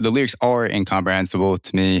incomprehensible. The lyrics are incomprehensible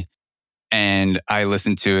to me, and I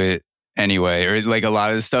listen to it anyway. Or like a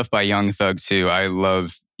lot of the stuff by Young Thug too. I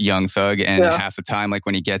love Young Thug, and half the time, like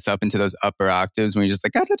when he gets up into those upper octaves, when he's just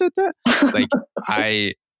like, like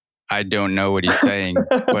I don't know what he's saying,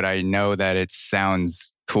 but I know that it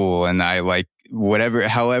sounds cool, and I like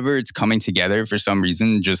however it's coming together for some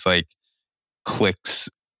reason, just like clicks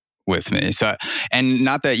with me. So, and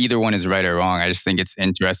not that either one is right or wrong. I just think it's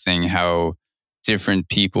interesting how different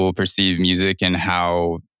people perceive music and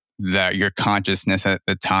how that your consciousness at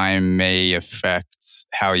the time may affect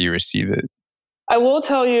how you receive it. I will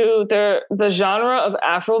tell you, the genre of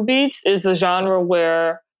Afrobeats is the genre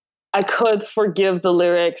where I could forgive the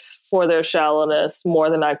lyrics for their shallowness more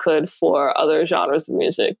than I could for other genres of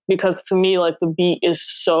music. Because to me, like the beat is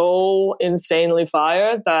so insanely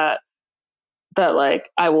fire that like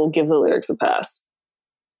I will give the lyrics a pass.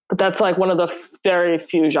 But that's like one of the very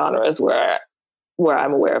few genres where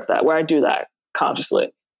I'm aware of that, where I do that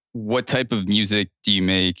consciously. What type of music do you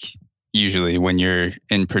make usually when you're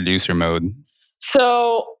in producer mode?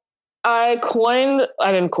 So I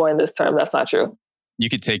didn't coin this term. That's not true. You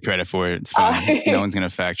could take credit for it. It's fine. No one's going to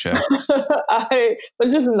fact check.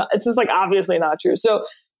 It's just like obviously not true. So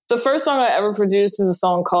the first song I ever produced is a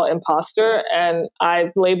song called Imposter, and I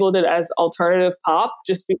labeled it as alternative pop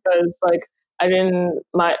just because like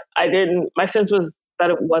my sense was that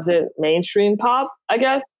it wasn't mainstream pop, I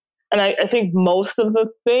guess. And I think most of the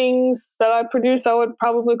things that I produce, I would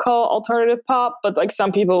probably call alternative pop, but like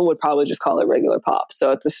some people would probably just call it regular pop.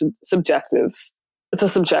 So it's a subjective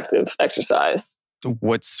exercise.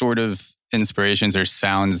 What sort of inspirations or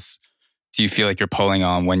sounds do you feel like you're pulling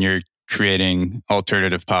on when you're creating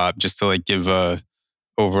alternative pop, just to like give a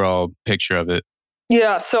overall picture of it?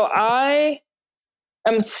 Yeah, so I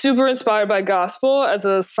am super inspired by gospel as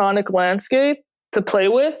a sonic landscape to play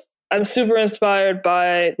with. I'm super inspired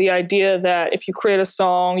by the idea that if you create a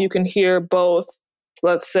song, you can hear both,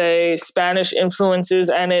 let's say, Spanish influences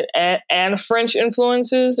and French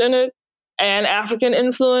influences in it, and African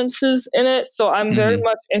influences in it. So I'm very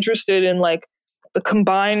much interested in like the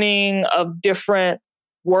combining of different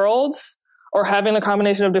worlds, or having the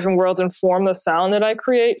combination of different worlds inform the sound that I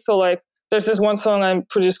create. So like there's this one song I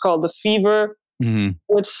produced called The Fever,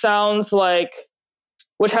 which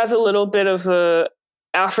has a little bit of a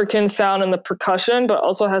African sound in the percussion, but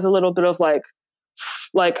also has a little bit of like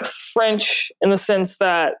French in the sense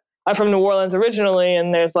that I'm from New Orleans originally,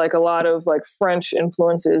 and there's like a lot of like French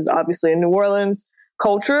influences, obviously, in New Orleans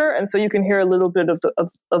culture. And so you can hear a little bit of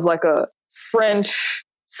like a French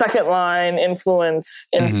second line influence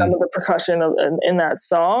in some of the percussion in that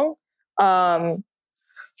song.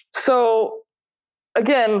 So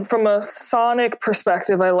again, from a sonic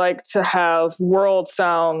perspective, I like to have world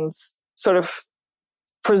sounds sort of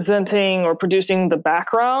presenting or producing the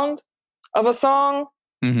background of a song,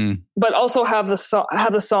 but also have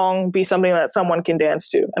the song be something that someone can dance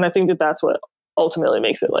to. And I think that that's what ultimately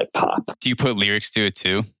makes it like pop. Do you put lyrics to it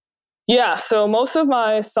too? Yeah. So most of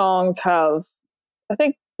my songs have,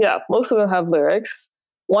 most of them have lyrics.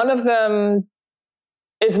 One of them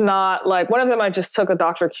I just took a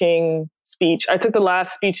Dr. King speech. I took the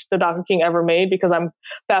last speech that Dr. King ever made because I'm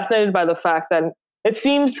fascinated by the fact that it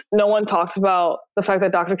seems no one talks about the fact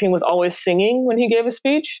that Dr. King was always singing when he gave a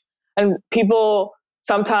speech. And people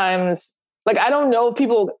sometimes, like, I don't know if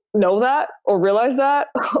people know that or realize that.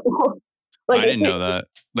 I didn't know that.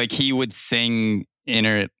 Like, he would sing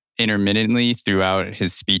intermittently throughout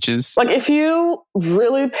his speeches. Like, if you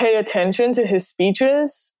really pay attention to his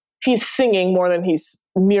speeches, he's singing more than he's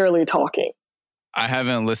merely talking. I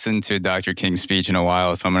haven't listened to Dr. King's speech in a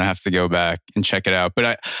while, so I'm going to have to go back and check it out.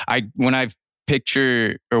 But when I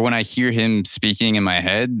hear him speaking in my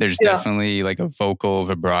head, there's definitely like a vocal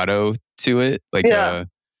vibrato to it, like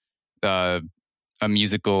a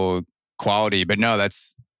musical quality. But no,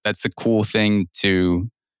 that's a cool thing to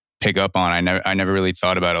pick up on. I never really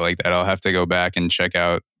thought about it like that. I'll have to go back and check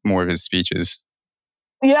out more of his speeches.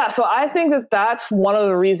 Yeah, so I think that that's one of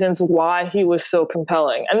the reasons why he was so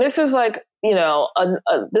compelling. And this is like,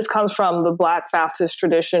 this comes from the Black Baptist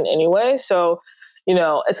tradition anyway. So,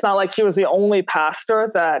 it's not like he was the only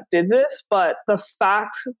pastor that did this, but the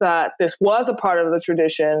fact that this was a part of the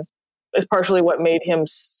tradition is partially what made him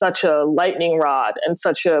such a lightning rod and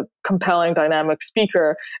such a compelling, dynamic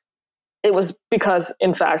speaker. It was because,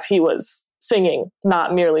 in fact, he was singing,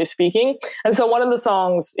 not merely speaking. And so one of the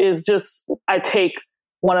songs is just, I take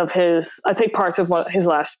parts of his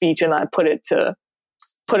last speech and I put it to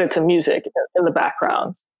music in the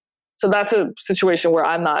background. So that's a situation where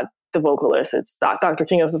I'm not the vocalist. It's Dr.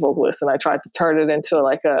 King is the vocalist, and I tried to turn it into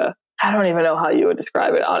like I don't even know how you would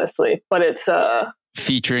describe it, honestly, but it's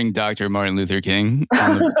featuring Dr. Martin Luther King.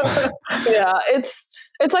 Yeah, it's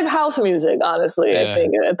like house music, honestly. Yeah. I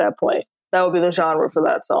think at that point that would be the genre for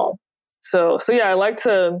that song. So yeah,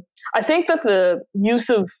 I think that the use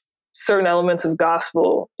of certain elements of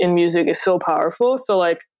gospel in music is so powerful. So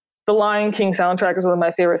like the Lion King soundtrack is one of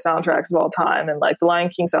my favorite soundtracks of all time. And like the Lion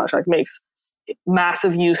King soundtrack makes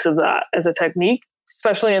massive use of that as a technique,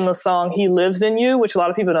 especially in the song He Lives in You, which a lot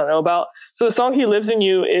of people don't know about. So the song He Lives in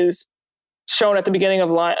You is shown at the beginning of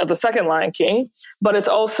the second Lion King, but it's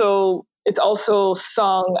also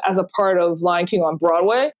sung as a part of Lion King on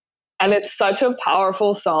Broadway. And it's such a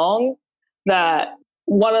powerful song that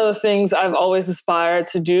one of the things I've always aspired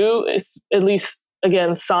to do is, at least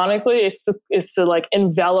again sonically, is to like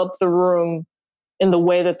envelop the room in the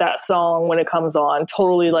way that song, when it comes on,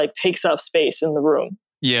 totally like takes up space in the room.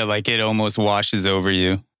 Yeah, like it almost washes over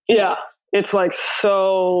you. Yeah, it's like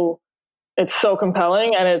it's so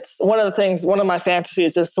compelling, and it's one of my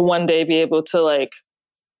fantasies is to one day be able to like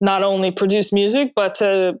not only produce music, but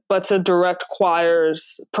to direct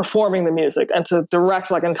choirs performing the music, and to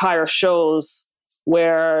direct like entire shows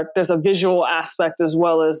where there's a visual aspect as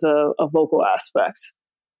well as a vocal aspect.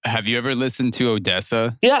 Have you ever listened to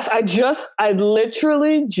Odessa? Yes, I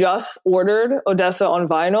literally just ordered Odessa on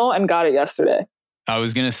vinyl and got it yesterday. I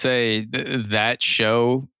was going to say that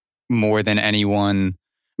show, more than any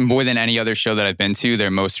other show that I've been to, their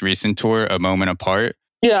most recent tour, A Moment Apart.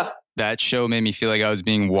 Yeah. That show made me feel like I was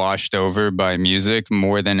being washed over by music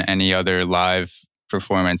more than any other live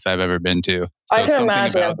performance I've ever been to. So I can something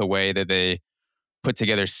imagine about the way that they put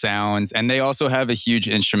together sounds, and they also have a huge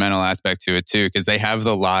instrumental aspect to it too, because they have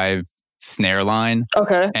the live snare line.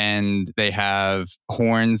 Okay. And they have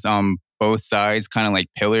horns on both sides, kind of like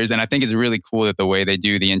pillars. And I think it's really cool that the way they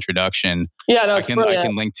do the introduction. Yeah, no, I can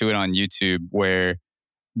link to it on YouTube, where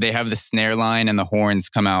they have the snare line and the horns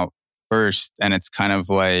come out first, and it's kind of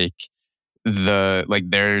like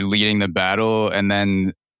they're leading the battle, and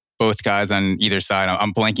then both guys on either side,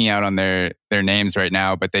 I'm blanking out on their names right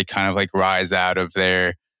now, but they kind of like rise out of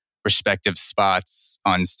their respective spots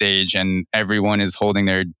on stage, and everyone is holding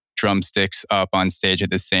their drumsticks up on stage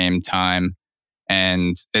at the same time.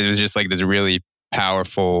 And it was just like this really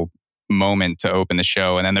powerful moment to open the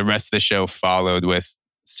show. And then the rest of the show followed with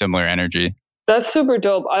similar energy. That's super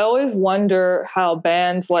dope. I always wonder how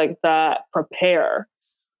bands like that prepare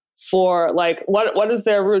for like what is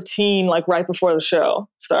their routine like right before the show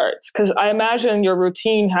starts? Because I imagine your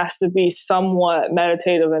routine has to be somewhat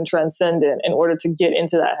meditative and transcendent in order to get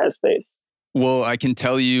into that headspace. Well, I can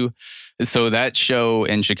tell you, so that show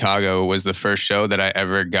in Chicago was the first show that I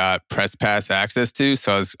ever got press pass access to.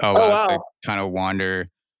 So I was allowed to kind of wander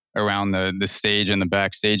around the stage and the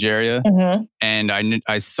backstage area. Mm-hmm. And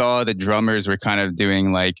I saw the drummers were kind of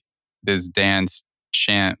doing like this dance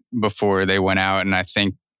chant before they went out. And I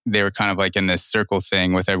think they were kind of like in this circle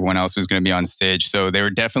thing with everyone else who's going to be on stage. So they were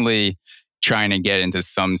definitely trying to get into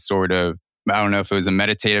some sort of, I don't know if it was a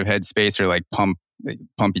meditative headspace or like pump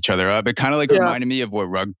each other up. It kind of like reminded me of what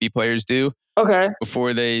rugby players do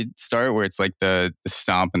before they start, where it's like the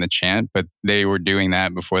stomp and the chant, but they were doing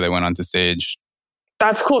that before they went onto stage.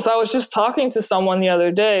 That's cool. So I was just talking to someone the other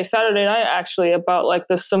day, Saturday night actually, about like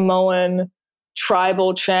the Samoan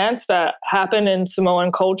tribal chants that happen in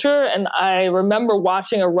Samoan culture. And I remember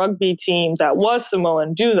watching a rugby team that was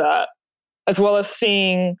Samoan do that, as well as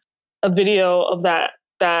seeing a video of that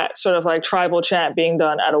sort of like tribal chant being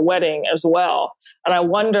done at a wedding as well. And I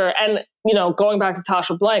wonder, and you know, going back to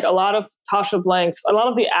Tasha Blank, a lot of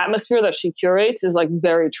the atmosphere that she curates is like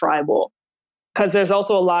very tribal, because there's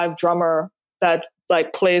also a live drummer that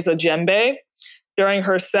like plays a djembe during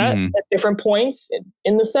her set at different points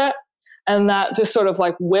in the set. And that just sort of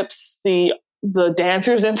like whips the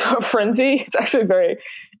dancers into a frenzy. It's actually very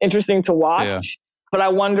interesting to watch. Yeah. But I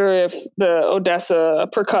wonder if the Odessa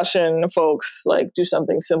percussion folks like do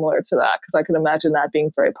something similar to that, because I could imagine that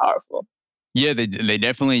being very powerful. Yeah, they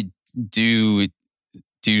definitely do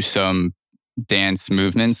some dance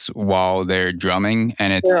movements while they're drumming,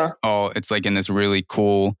 and it's like in this really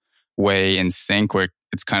cool way in sync where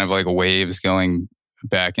it's kind of like waves going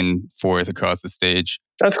back and forth across the stage.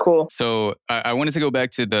 That's cool. So I wanted to go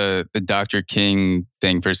back to the Dr. King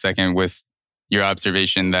thing for a second with your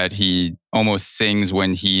observation that he almost sings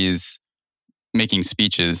when he's making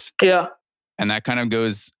speeches. Yeah. And that kind of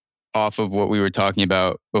goes off of what we were talking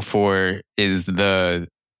about before. Is the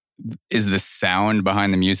sound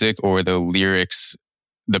behind the music or the lyrics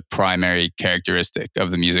the primary characteristic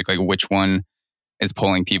of the music? Like which one is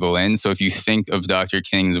pulling people in? So if you think of Dr.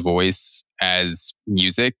 King's voice as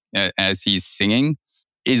music, as he's singing,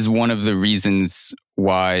 is one of the reasons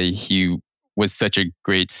why he was such a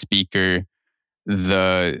great speaker,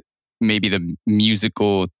 maybe the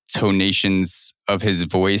musical tonations of his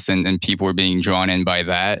voice and people were being drawn in by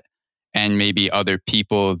that. And maybe other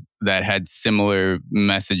people that had similar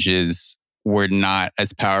messages were not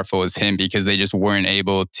as powerful as him because they just weren't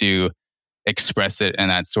able to express it in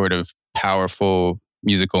that sort of powerful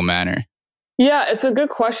musical manner. Yeah, it's a good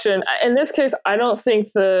question. In this case, I don't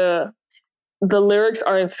think the lyrics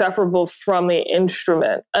are inseparable from the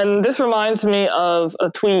instrument. And this reminds me of a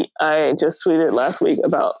tweet I just tweeted last week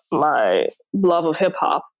about my love of hip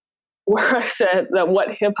hop, where I said that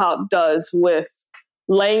what hip hop does with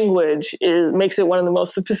language makes it one of the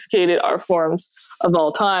most sophisticated art forms of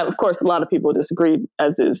all time. Of course, a lot of people disagree,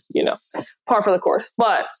 as is, par for the course.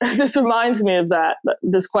 But this reminds me of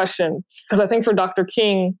this question, because I think for Dr.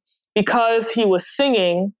 King, because he was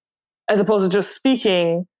singing as opposed to just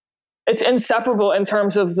speaking, it's inseparable in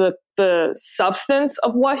terms of the substance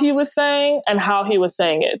of what he was saying and how he was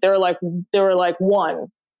saying it. They were like one.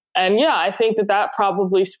 And yeah, I think that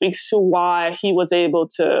probably speaks to why he was able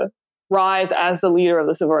to rise as the leader of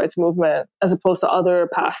the civil rights movement, as opposed to other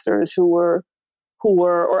pastors who were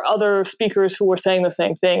or other speakers who were saying the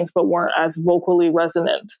same things but weren't as vocally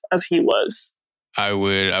resonant as he was. I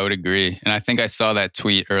would agree. And I think I saw that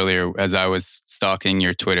tweet earlier as I was stalking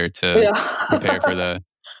your Twitter to prepare for the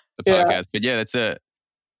podcast. But yeah, that's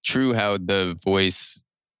true how the voice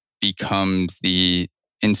becomes the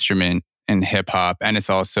instrument in hip hop, and it's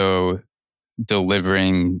also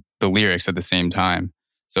delivering the lyrics at the same time.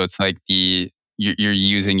 So it's like you're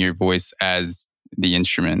using your voice as the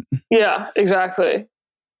instrument. Yeah, exactly.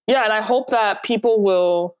 Yeah, and I hope that people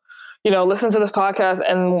will, listen to this podcast,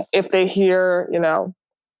 and if they hear,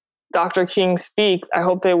 Dr. King speak, I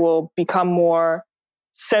hope they will become more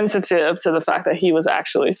sensitive to the fact that he was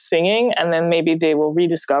actually singing, and then maybe they will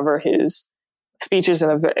rediscover his speeches in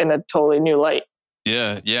a totally new light.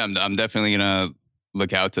 Yeah. I'm definitely gonna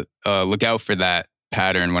look out for that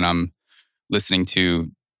pattern when I'm listening to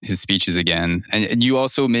his speeches again. And you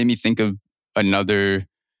also made me think of another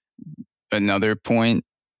point.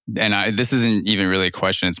 And this isn't even really a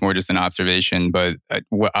question; it's more just an observation. But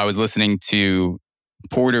I was listening to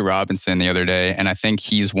Porter Robinson the other day, and I think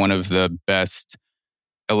he's one of the best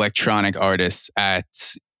electronic artists at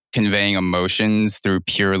conveying emotions through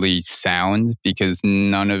purely sound, because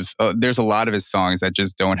there's a lot of his songs that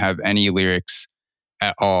just don't have any lyrics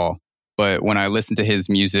at all. But when I listen to his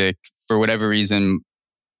music, for whatever reason,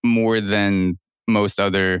 more than most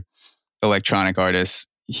other electronic artists,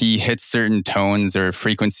 he hits certain tones or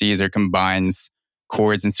frequencies or combines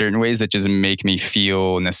chords in certain ways that just make me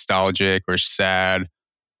feel nostalgic or sad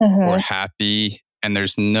or happy. And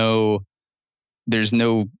there's no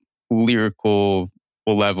lyrical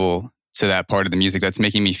level to that part of the music that's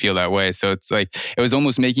making me feel that way. So it's like, it was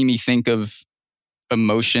almost making me think of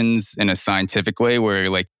emotions in a scientific way, where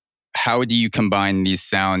like, how do you combine these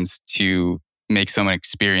sounds to make someone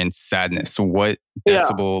experience sadness? What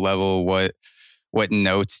decibel level, what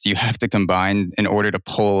notes do you have to combine in order to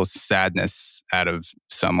pull sadness out of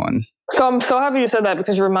someone? So I'm so happy you said that,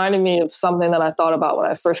 because you reminded me of something that I thought about when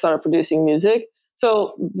I first started producing music.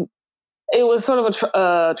 So it was sort of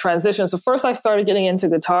a transition. So first I started getting into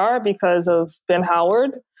guitar because of Ben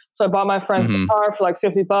Howard. So I bought my friend's guitar for like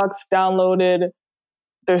 $50, downloaded.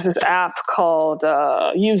 There's this app called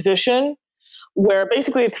Musician, where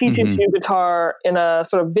basically it teaches you guitar in a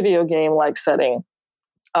sort of video game-like setting,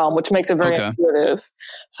 which makes it very intuitive.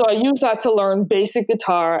 So I used that to learn basic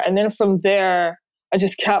guitar. And then from there, I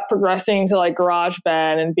just kept progressing to like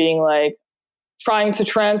GarageBand and being like, trying to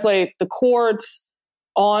translate the chords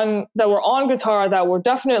that were on guitar that were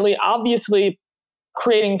definitely, obviously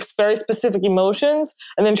creating very specific emotions,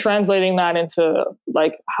 and then translating that into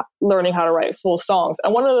like learning how to write full songs.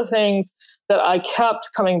 And one of the things that I kept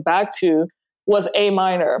coming back to was A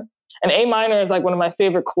minor. And A minor is like one of my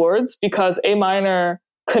favorite chords, because A minor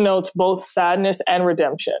connotes both sadness and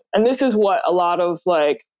redemption. And this is what a lot of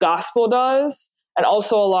like gospel does. And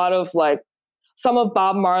also a lot of like some of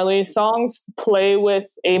Bob Marley's songs play with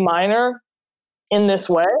A minor in this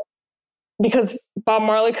way, because Bob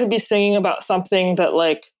Marley could be singing about something that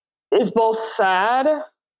like is both sad,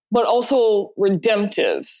 but also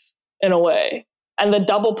redemptive in a way. And the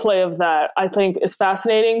double play of that, I think, is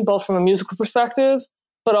fascinating, both from a musical perspective,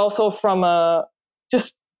 but also from a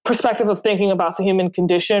just perspective of thinking about the human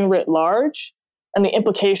condition writ large, and the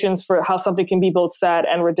implications for how something can be both sad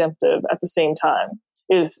and redemptive at the same time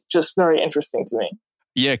is just very interesting to me.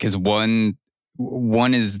 Yeah, because one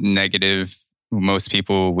is negative. Most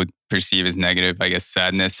people would perceive as negative, I guess,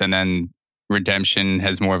 sadness. And then redemption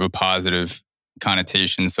has more of a positive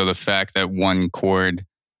connotation. So the fact that one chord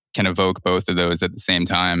can evoke both of those at the same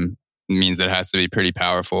time means that it has to be pretty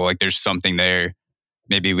powerful. Like there's something there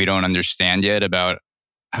maybe we don't understand yet about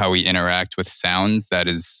how we interact with sounds that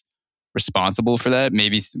is responsible for that.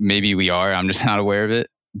 Maybe we are. I'm just not aware of it.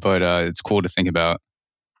 But it's cool to think about.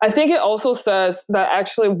 I think it also says that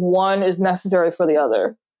actually one is necessary for the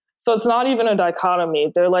other. So it's not even a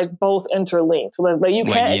dichotomy. They're like both interlinked. Like you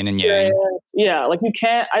can't yin and yang. Yeah, like you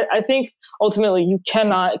can't. I think ultimately you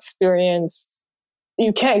can't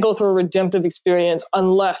go through a redemptive experience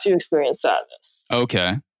unless you experience sadness.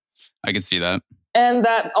 Okay, I can see that. And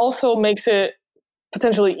that also makes it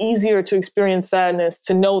potentially easier to experience sadness,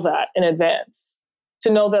 to know that in advance,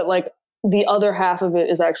 to know that like the other half of it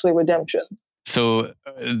is actually redemption. So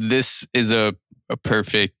this is a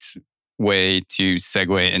perfect way to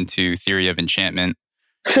segue into theory of enchantment,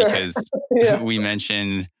 because we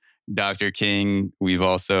mentioned Dr. King. We've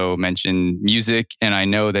also mentioned music, and I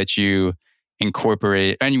know that you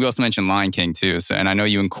incorporate, and you also mentioned Lion King too. So, and I know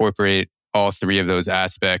you incorporate all three of those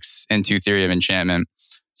aspects into theory of enchantment.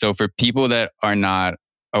 So for people that are not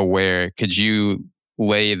aware, could you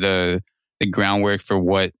lay the groundwork for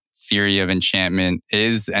what theory of enchantment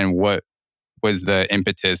is, and what was the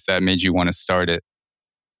impetus that made you want to start it?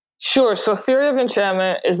 Sure. So Theory of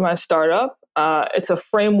Enchantment is my startup. It's a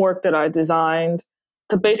framework that I designed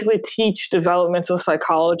to basically teach developmental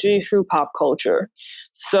psychology through pop culture.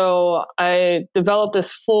 So I developed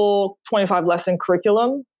this full 25-lesson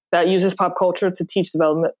curriculum that uses pop culture to teach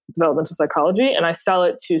developmental psychology. And I sell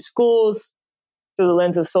it to schools through the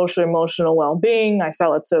lens of social emotional well-being. I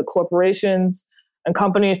sell it to corporations and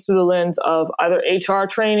companies through the lens of either HR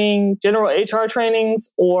training, general HR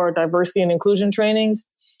trainings, or diversity and inclusion trainings.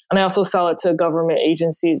 And I also sell it to government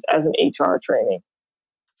agencies as an HR training.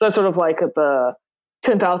 So that's sort of like at the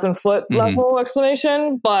 10,000 foot level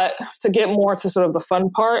explanation. But to get more to sort of the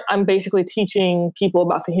fun part, I'm basically teaching people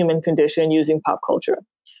about the human condition using pop culture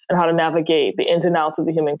and how to navigate the ins and outs of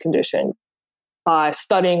the human condition by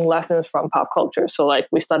studying lessons from pop culture. So like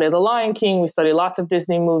we study The Lion King, we study lots of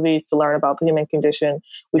Disney movies to learn about the human condition.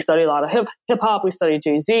 We study a lot of hip hop, we study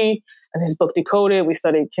Jay-Z and his book Decoded. We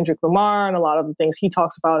study Kendrick Lamar and a lot of the things he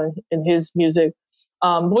talks about in his music.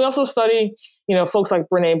 But we also study, folks like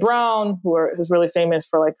Brene Brown, who's really famous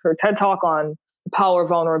for like her TED Talk on the power of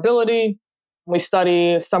vulnerability. We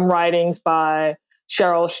study some writings by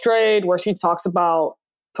Cheryl Strayed, where she talks about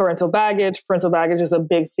parental baggage. Parental baggage is a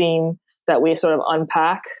big theme that we sort of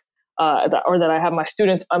unpack, that I have my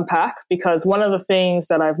students unpack, because one of the things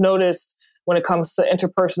that I've noticed when it comes to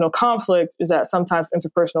interpersonal conflict is that sometimes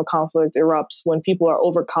interpersonal conflict erupts when people are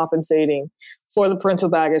overcompensating for the parental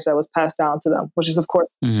baggage that was passed down to them, which is, of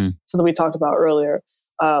course, something we talked about earlier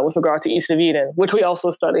with regard to East of Eden, which we also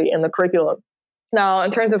study in the curriculum. Now, in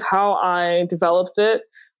terms of how I developed it,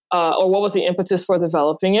 or what was the impetus for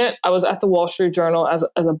developing it, I was at the Wall Street Journal as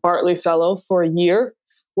a Bartley Fellow for a year,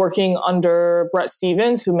 working under Brett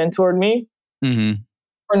Stevens, who mentored me.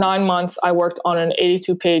 For 9 months, I worked on an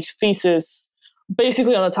 82-page thesis,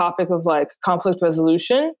 basically on the topic of like conflict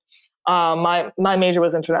resolution. My major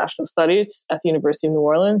was international studies at the University of New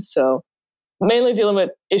Orleans, so mainly dealing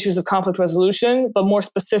with issues of conflict resolution, but more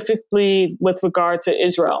specifically with regard to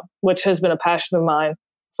Israel, which has been a passion of mine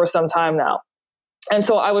for some time now. And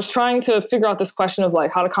so I was trying to figure out this question of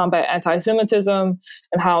like how to combat anti-Semitism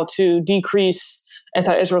and how to decrease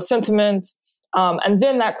anti-Israel sentiment. And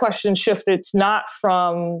then that question shifted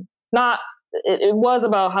it was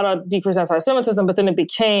about how to decrease anti-Semitism, but then it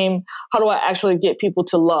became, how do I actually get people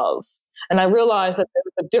to love? And I realized that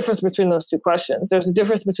there's a difference between those two questions. There's a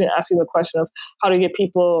difference between asking the question of how do you get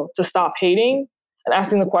people to stop hating and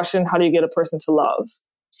asking the question, how do you get a person to love?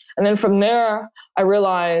 And then from there, I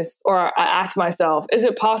realized, or I asked myself, is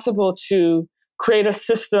it possible to create a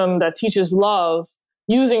system that teaches love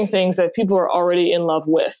using things that people are already in love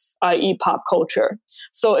with, i.e. pop culture?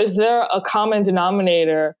 So is there a common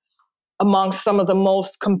denominator amongst some of the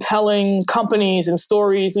most compelling companies and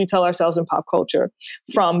stories we tell ourselves in pop culture,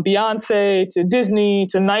 from Beyonce to Disney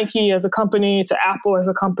to Nike as a company to Apple as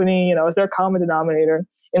a company? You know, is there a common denominator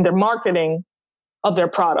in their marketing of their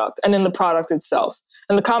product and in the product itself?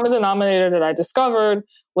 And the common denominator that I discovered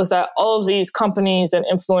was that all of these companies and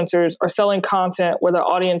influencers are selling content where their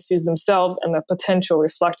audience sees themselves and their potential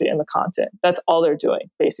reflected in the content. That's all they're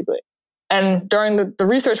doing, basically. And during the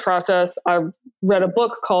research process, I read a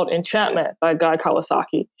book called Enchantment by Guy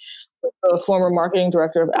Kawasaki, the former marketing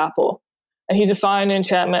director of Apple. And he defined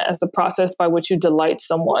enchantment as the process by which you delight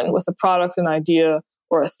someone with a product, an idea,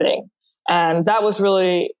 or a thing. And that was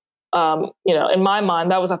really, in my mind,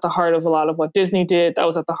 that was at the heart of a lot of what Disney did. That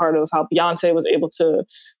was at the heart of how Beyonce was able to,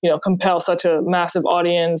 compel such a massive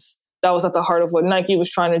audience. That was at the heart of what Nike was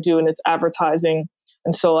trying to do in its advertising.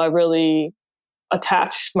 And so I really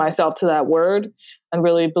attached myself to that word and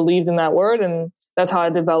really believed in that word. And that's how I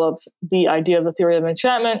developed the idea of the theory of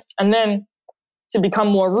enchantment. And then to become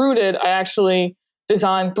more rooted, I actually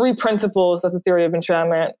designed 3 principles that the theory of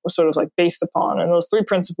enchantment was sort of like based upon. And those 3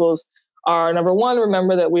 principles are, number 1,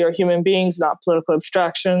 remember that we are human beings, not political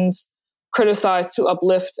abstractions. Criticize to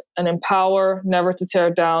uplift and empower, never to tear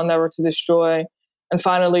down, never to destroy. And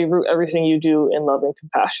finally, root everything you do in love and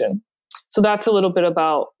compassion. So that's a little bit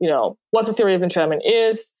about, what the theory of enchantment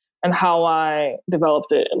is and how I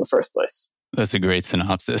developed it in the first place. That's a great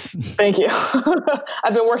synopsis. Thank you.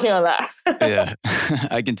 I've been working on that. Yeah,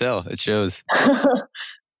 I can tell. It shows.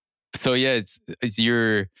 So yeah, it's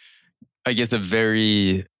your, I guess, a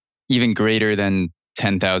very, even greater than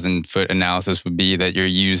 10,000 foot analysis would be that you're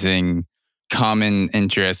using common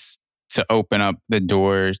interests to open up the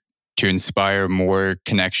door to inspire more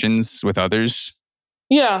connections with others.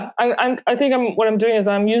 Yeah, I think what I'm doing is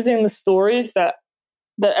I'm using the stories that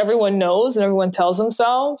everyone knows and everyone tells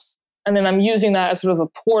themselves, and then I'm using that as sort of a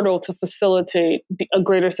portal to facilitate a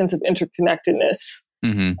greater sense of interconnectedness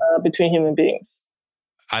between human beings.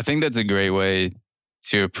 I think that's a great way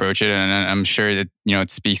to approach it, and I'm sure that it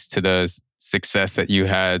speaks to the success that you've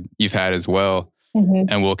had as well,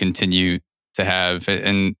 and will continue to have.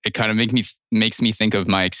 And it kind of makes me think of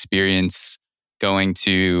my experience going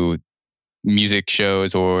to music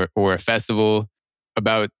shows or a festival.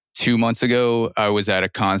 About 2 months ago, I was at a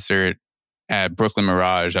concert at Brooklyn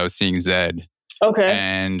Mirage. I was seeing Zed. Okay.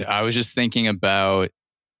 And I was just thinking about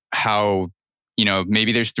how,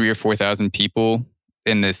 maybe there's 3,000 or 4,000 people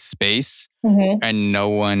in this space, and no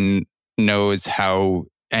one knows how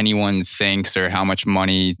anyone thinks or how much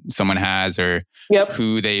money someone has or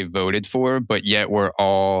who they voted for, but yet we're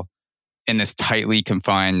all in this tightly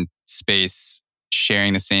confined space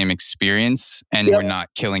sharing the same experience, and we're not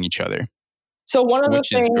killing each other. So one of the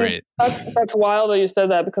things that's wild that you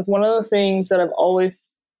said that, because one of the things that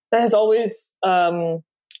has always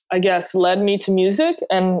I guess led me to music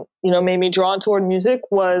and made me drawn toward music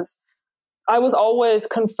was I was always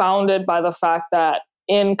confounded by the fact that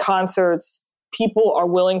in concerts people are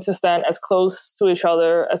willing to stand as close to each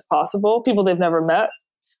other as possible, people they've never met,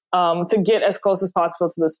 to get as close as possible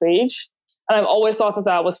to the stage. And I've always thought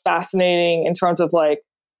that was fascinating in terms of like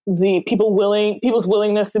people's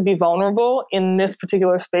willingness to be vulnerable in this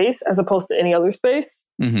particular space as opposed to any other space.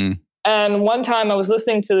 Mm-hmm. And one time I was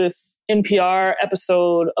listening to this NPR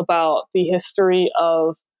episode about the history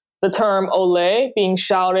of the term "ole" being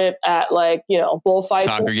shouted at, like, bullfights,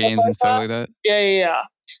 soccer games and stuff like that. Yeah.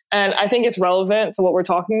 And I think it's relevant to what we're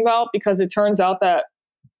talking about, because it turns out that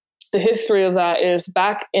the history of that is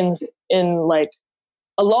back in like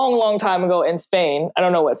a long, long time ago in Spain. I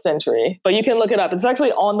don't know what century, but you can look it up. It's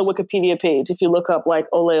actually on the Wikipedia page if you look up like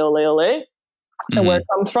ole, ole, ole, and where it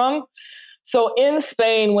comes from. So in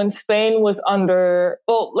Spain, when Spain was under,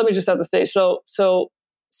 let me just set the stage. So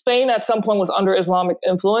Spain at some point was under Islamic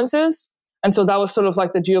influences. And so that was sort of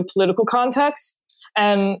like the geopolitical context.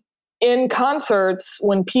 And in concerts,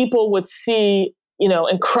 when people would see,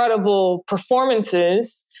 incredible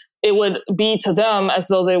performances, it would be to them as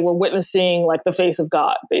though they were witnessing like the face of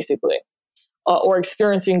God, basically, or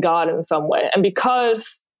experiencing God in some way. And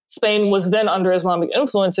because Spain was then under Islamic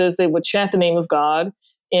influences, they would chant the name of God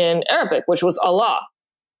in Arabic, which was Allah.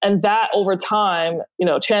 And that over time,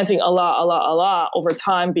 chanting Allah, Allah, Allah over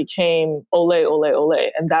time became ole, ole,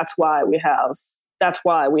 ole. And that's why we have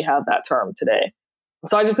that term today.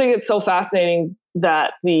 So I just think it's so fascinating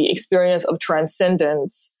that the experience of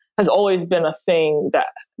transcendence has always been a thing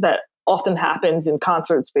that often happens in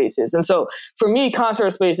concert spaces. And so for me, concert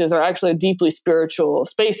spaces are actually deeply spiritual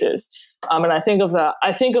spaces. And I think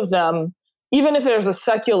of them, even if there's a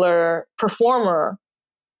secular performer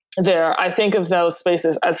there, I think of those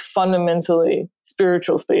spaces as fundamentally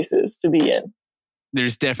spiritual spaces to be in.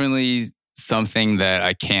 There's definitely something that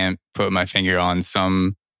I can't put my finger on,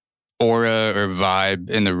 some aura or vibe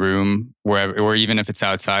in the room, wherever, or even if it's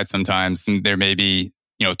outside sometimes, there may be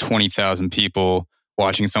 20,000 people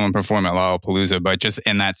watching someone perform at Lollapalooza, but just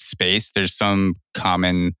in that space, there's some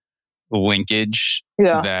common linkage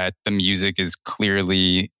that the music is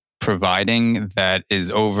clearly providing that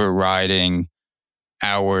is overriding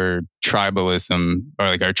our tribalism, or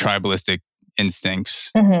like our tribalistic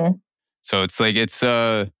instincts. Mm-hmm. So it's like,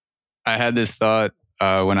 I had this thought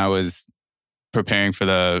when I was preparing for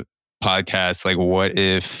the podcast, like, what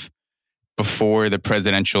if before the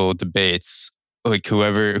presidential debates, like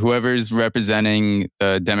whoever's representing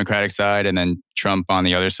the Democratic side and then Trump on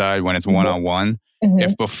the other side, when it's one-on-one,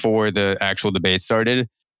 if before the actual debate started,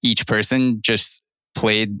 each person just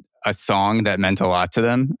played a song that meant a lot to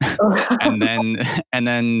them and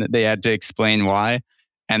then they had to explain why,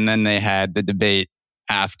 and then they had the debate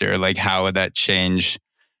after, like, how would that change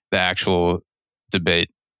the actual debate?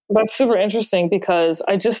 That's super interesting, because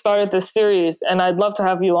I just started this series and I'd love to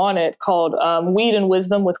have you on it, called Weed and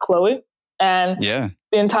Wisdom with Chloé. And the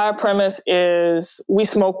entire premise is we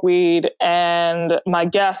smoke weed and my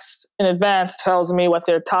guest in advance tells me what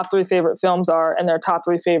their top 3 favorite films are and their top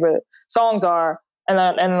 3 favorite songs are. And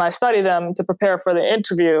then I study them to prepare for the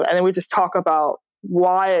interview. And then we just talk about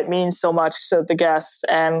why it means so much to the guests,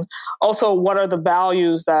 and also what are the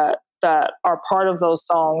values that are part of those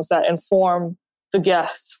songs that inform the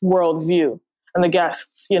guest's worldview and the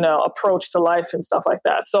guest's, approach to life and stuff like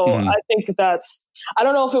that. So I think I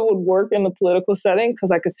don't know if it would work in the political setting,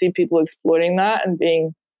 because I could see people exploiting that and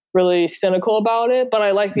being really cynical about it. But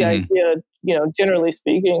I like the idea, generally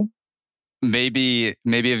speaking. Maybe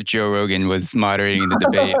if Joe Rogan was moderating the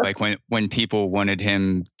debate, like when people wanted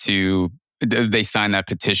him to, they signed that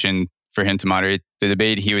petition for him to moderate the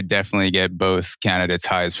debate, he would definitely get both candidates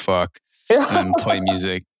high as fuck and play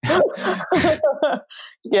music.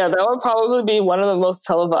 Yeah, that would probably be one of the most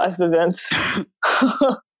televised events.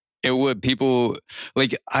 It would. People,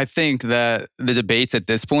 like, I think that the debates at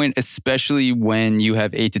this point, especially when you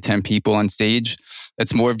have 8 to 10 people on stage,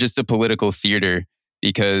 that's more of just a political theater,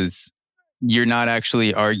 because you're not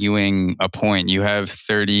actually arguing a point. You have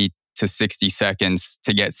 30 to 60 seconds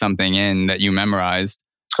to get something in that you memorized.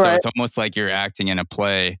 So it's almost like you're acting in a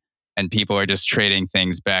play and people are just trading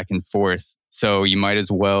things back and forth. So you might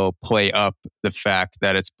as well play up the fact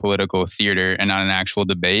that it's political theater and not an actual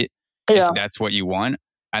debate, if that's what you want.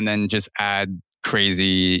 And then just add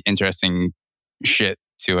crazy, interesting shit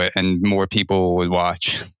to it and more people would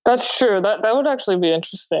watch. That's true. That would actually be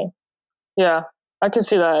interesting. Yeah, I can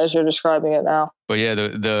see that as you're describing it now. But yeah,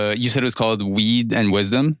 the you said it was called Weed and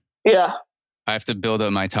Wisdom? Yeah. I have to build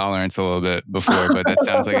up my tolerance a little bit before, but that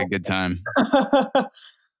sounds like a good time.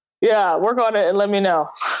 Yeah, work on it and let me know.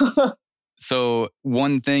 So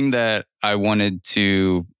one thing that I wanted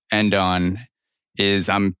to end on is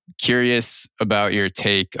I'm curious about your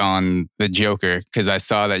take on the Joker, because I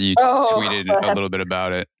saw that you tweeted a little bit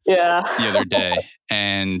about it the other day.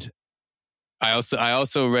 And I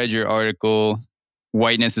also read your article,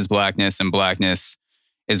 Whiteness is Blackness and Blackness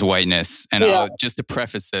is whiteness. And just to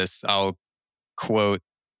preface this, I'll quote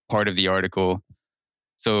part of the article.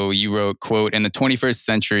 So you wrote, quote, "In the 21st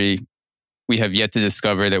century, we have yet to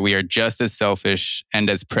discover that we are just as selfish and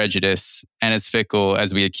as prejudiced and as fickle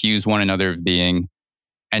as we accuse one another of being,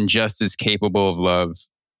 and just as capable of love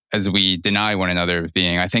as we deny one another of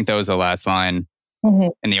being." I think that was the last line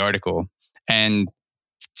in the article. And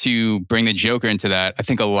to bring the Joker into that, I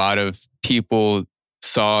think a lot of people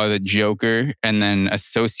saw the Joker and then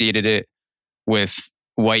associated it with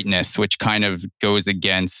whiteness, which kind of goes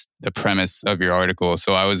against the premise of your article.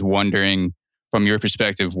 So I was wondering, from your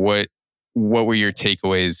perspective, what were your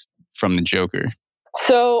takeaways from the Joker?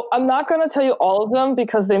 So I'm not going to tell you all of them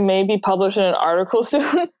because they may be published in an article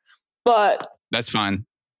soon, but that's fine.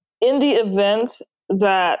 In the event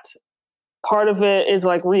that part of it is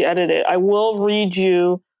like re-edited, I will read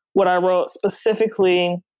you what I wrote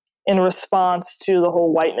specifically in response to the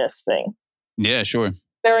whole whiteness thing. Yeah, sure.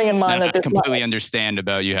 Bearing in mind that I completely understand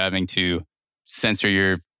about you having to censor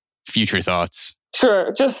your future thoughts.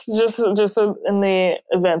 Sure, just in the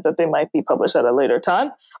event that they might be published at a later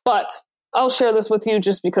time. But I'll share this with you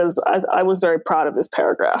just because I was very proud of this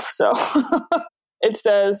paragraph. So it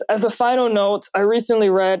says, "As a final note, I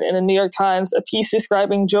recently read in the New York Times a piece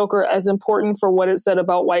describing Joker as important for what it said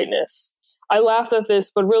about whiteness. I laughed at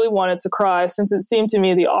this, but really wanted to cry since it seemed to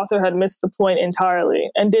me the author had missed the point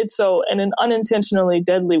entirely and did so in an unintentionally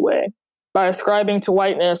deadly way by ascribing to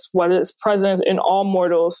whiteness what is present in all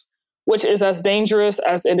mortals, which is as dangerous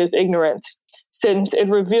as it is ignorant, since it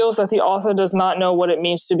reveals that the author does not know what it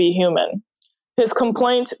means to be human. His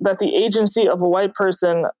complaint that the agency of a white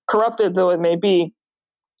person, corrupted though it may be,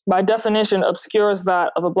 by definition obscures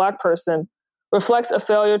that of a Black person, reflects a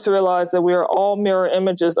failure to realize that we are all mirror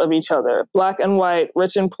images of each other, Black and white,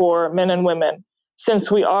 rich and poor, men and women, since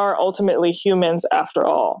we are ultimately humans after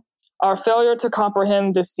all. Our failure to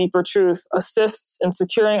comprehend this deeper truth assists in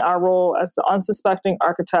securing our role as the unsuspecting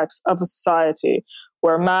architects of a society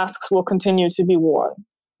where masks will continue to be worn.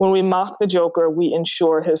 When we mock the Joker, we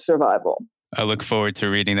ensure his survival." I look forward to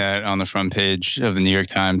reading that on the front page of the New York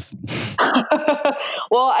Times.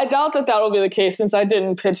 Well, I doubt that will be the case since I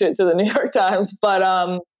didn't pitch it to the New York Times. But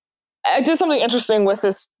I did something interesting with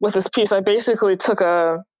this piece. I basically took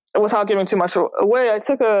without giving too much away, I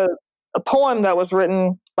took a poem that was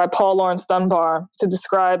written by Paul Laurence Dunbar to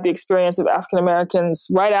describe the experience of African Americans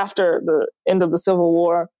right after the end of the Civil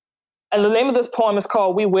War. And the name of this poem is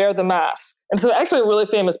called "We Wear the Mask." And it's actually a really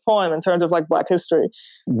famous poem in terms of like Black history.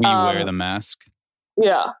 We wear the mask.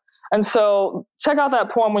 Yeah. And so check out that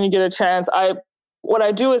poem when you get a chance. What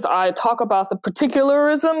I do is I talk about the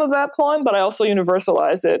particularism of that poem, but I also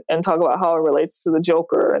universalize it and talk about how it relates to the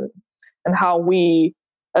Joker and how we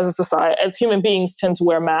as a society, as human beings, tend to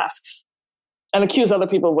wear masks and accuse other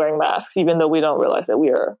people of wearing masks, even though we don't realize that we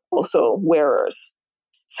are also wearers.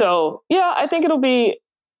 So yeah, I think it'll be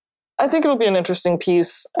an interesting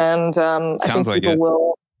piece, and I think like people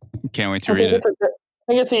will. Can't wait to read it. I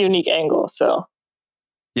think it's a unique angle. So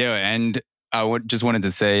yeah, and I just wanted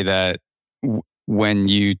to say that when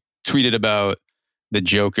you tweeted about the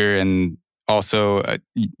Joker, and also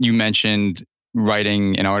you mentioned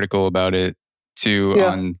writing an article about it too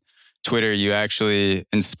on Twitter, you actually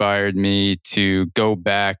inspired me to go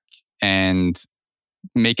back and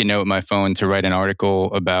make a note on my phone to write an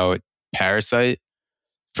article about Parasite.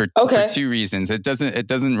 For two reasons. It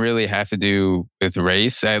doesn't really have to do with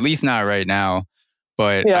race, at least not right now.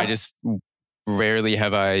 But I just rarely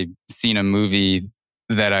have I seen a movie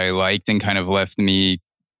that I liked and kind of left me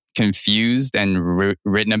confused and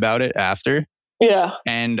written about it after. Yeah.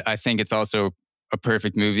 And I think it's also a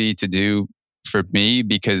perfect movie to do for me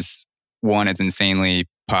because one, it's insanely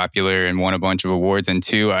popular and won a bunch of awards. And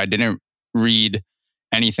two, I didn't read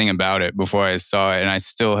anything about it before I saw it. And I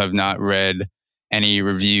still have not read any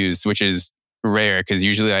reviews, which is rare because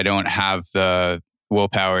usually I don't have the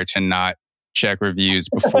willpower to not check reviews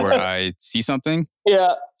before I see something.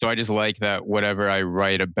 Yeah. So I just like that whatever I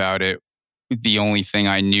write about it, the only thing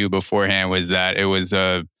I knew beforehand was that it was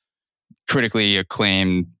a critically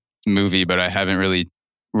acclaimed movie, but I haven't really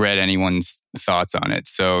read anyone's thoughts on it.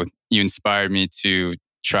 So you inspired me to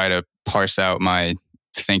try to parse out my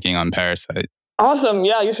thinking on Parasite. Awesome.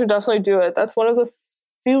 Yeah, you should definitely do it. That's one of the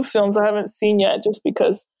few films I haven't seen yet, just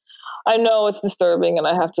because I know it's disturbing and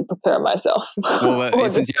I have to prepare myself. Well,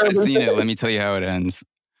 since you haven't seen it, let me tell you how it ends.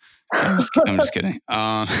 I'm just kidding.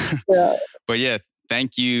 Yeah. But yeah,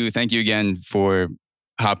 thank you again for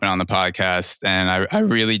hopping on the podcast, and I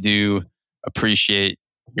really do appreciate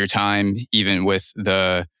your time, even with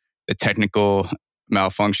the technical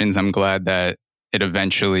malfunctions. I'm glad that it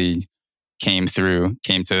eventually came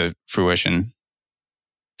to fruition.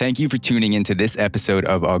 Thank you for tuning into this episode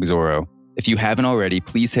of Auxoro. If you haven't already,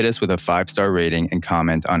 please hit us with a 5-star rating and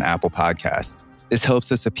comment on Apple Podcasts. This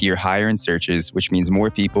helps us appear higher in searches, which means more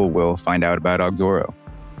people will find out about Auxoro.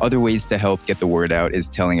 Other ways to help get the word out is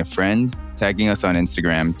telling a friend, tagging us on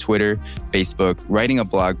Instagram, Twitter, Facebook, writing a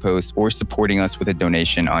blog post, or supporting us with a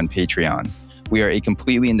donation on Patreon. We are a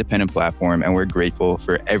completely independent platform, and we're grateful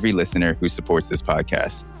for every listener who supports this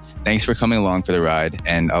podcast. Thanks for coming along for the ride,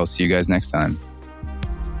 and I'll see you guys next time.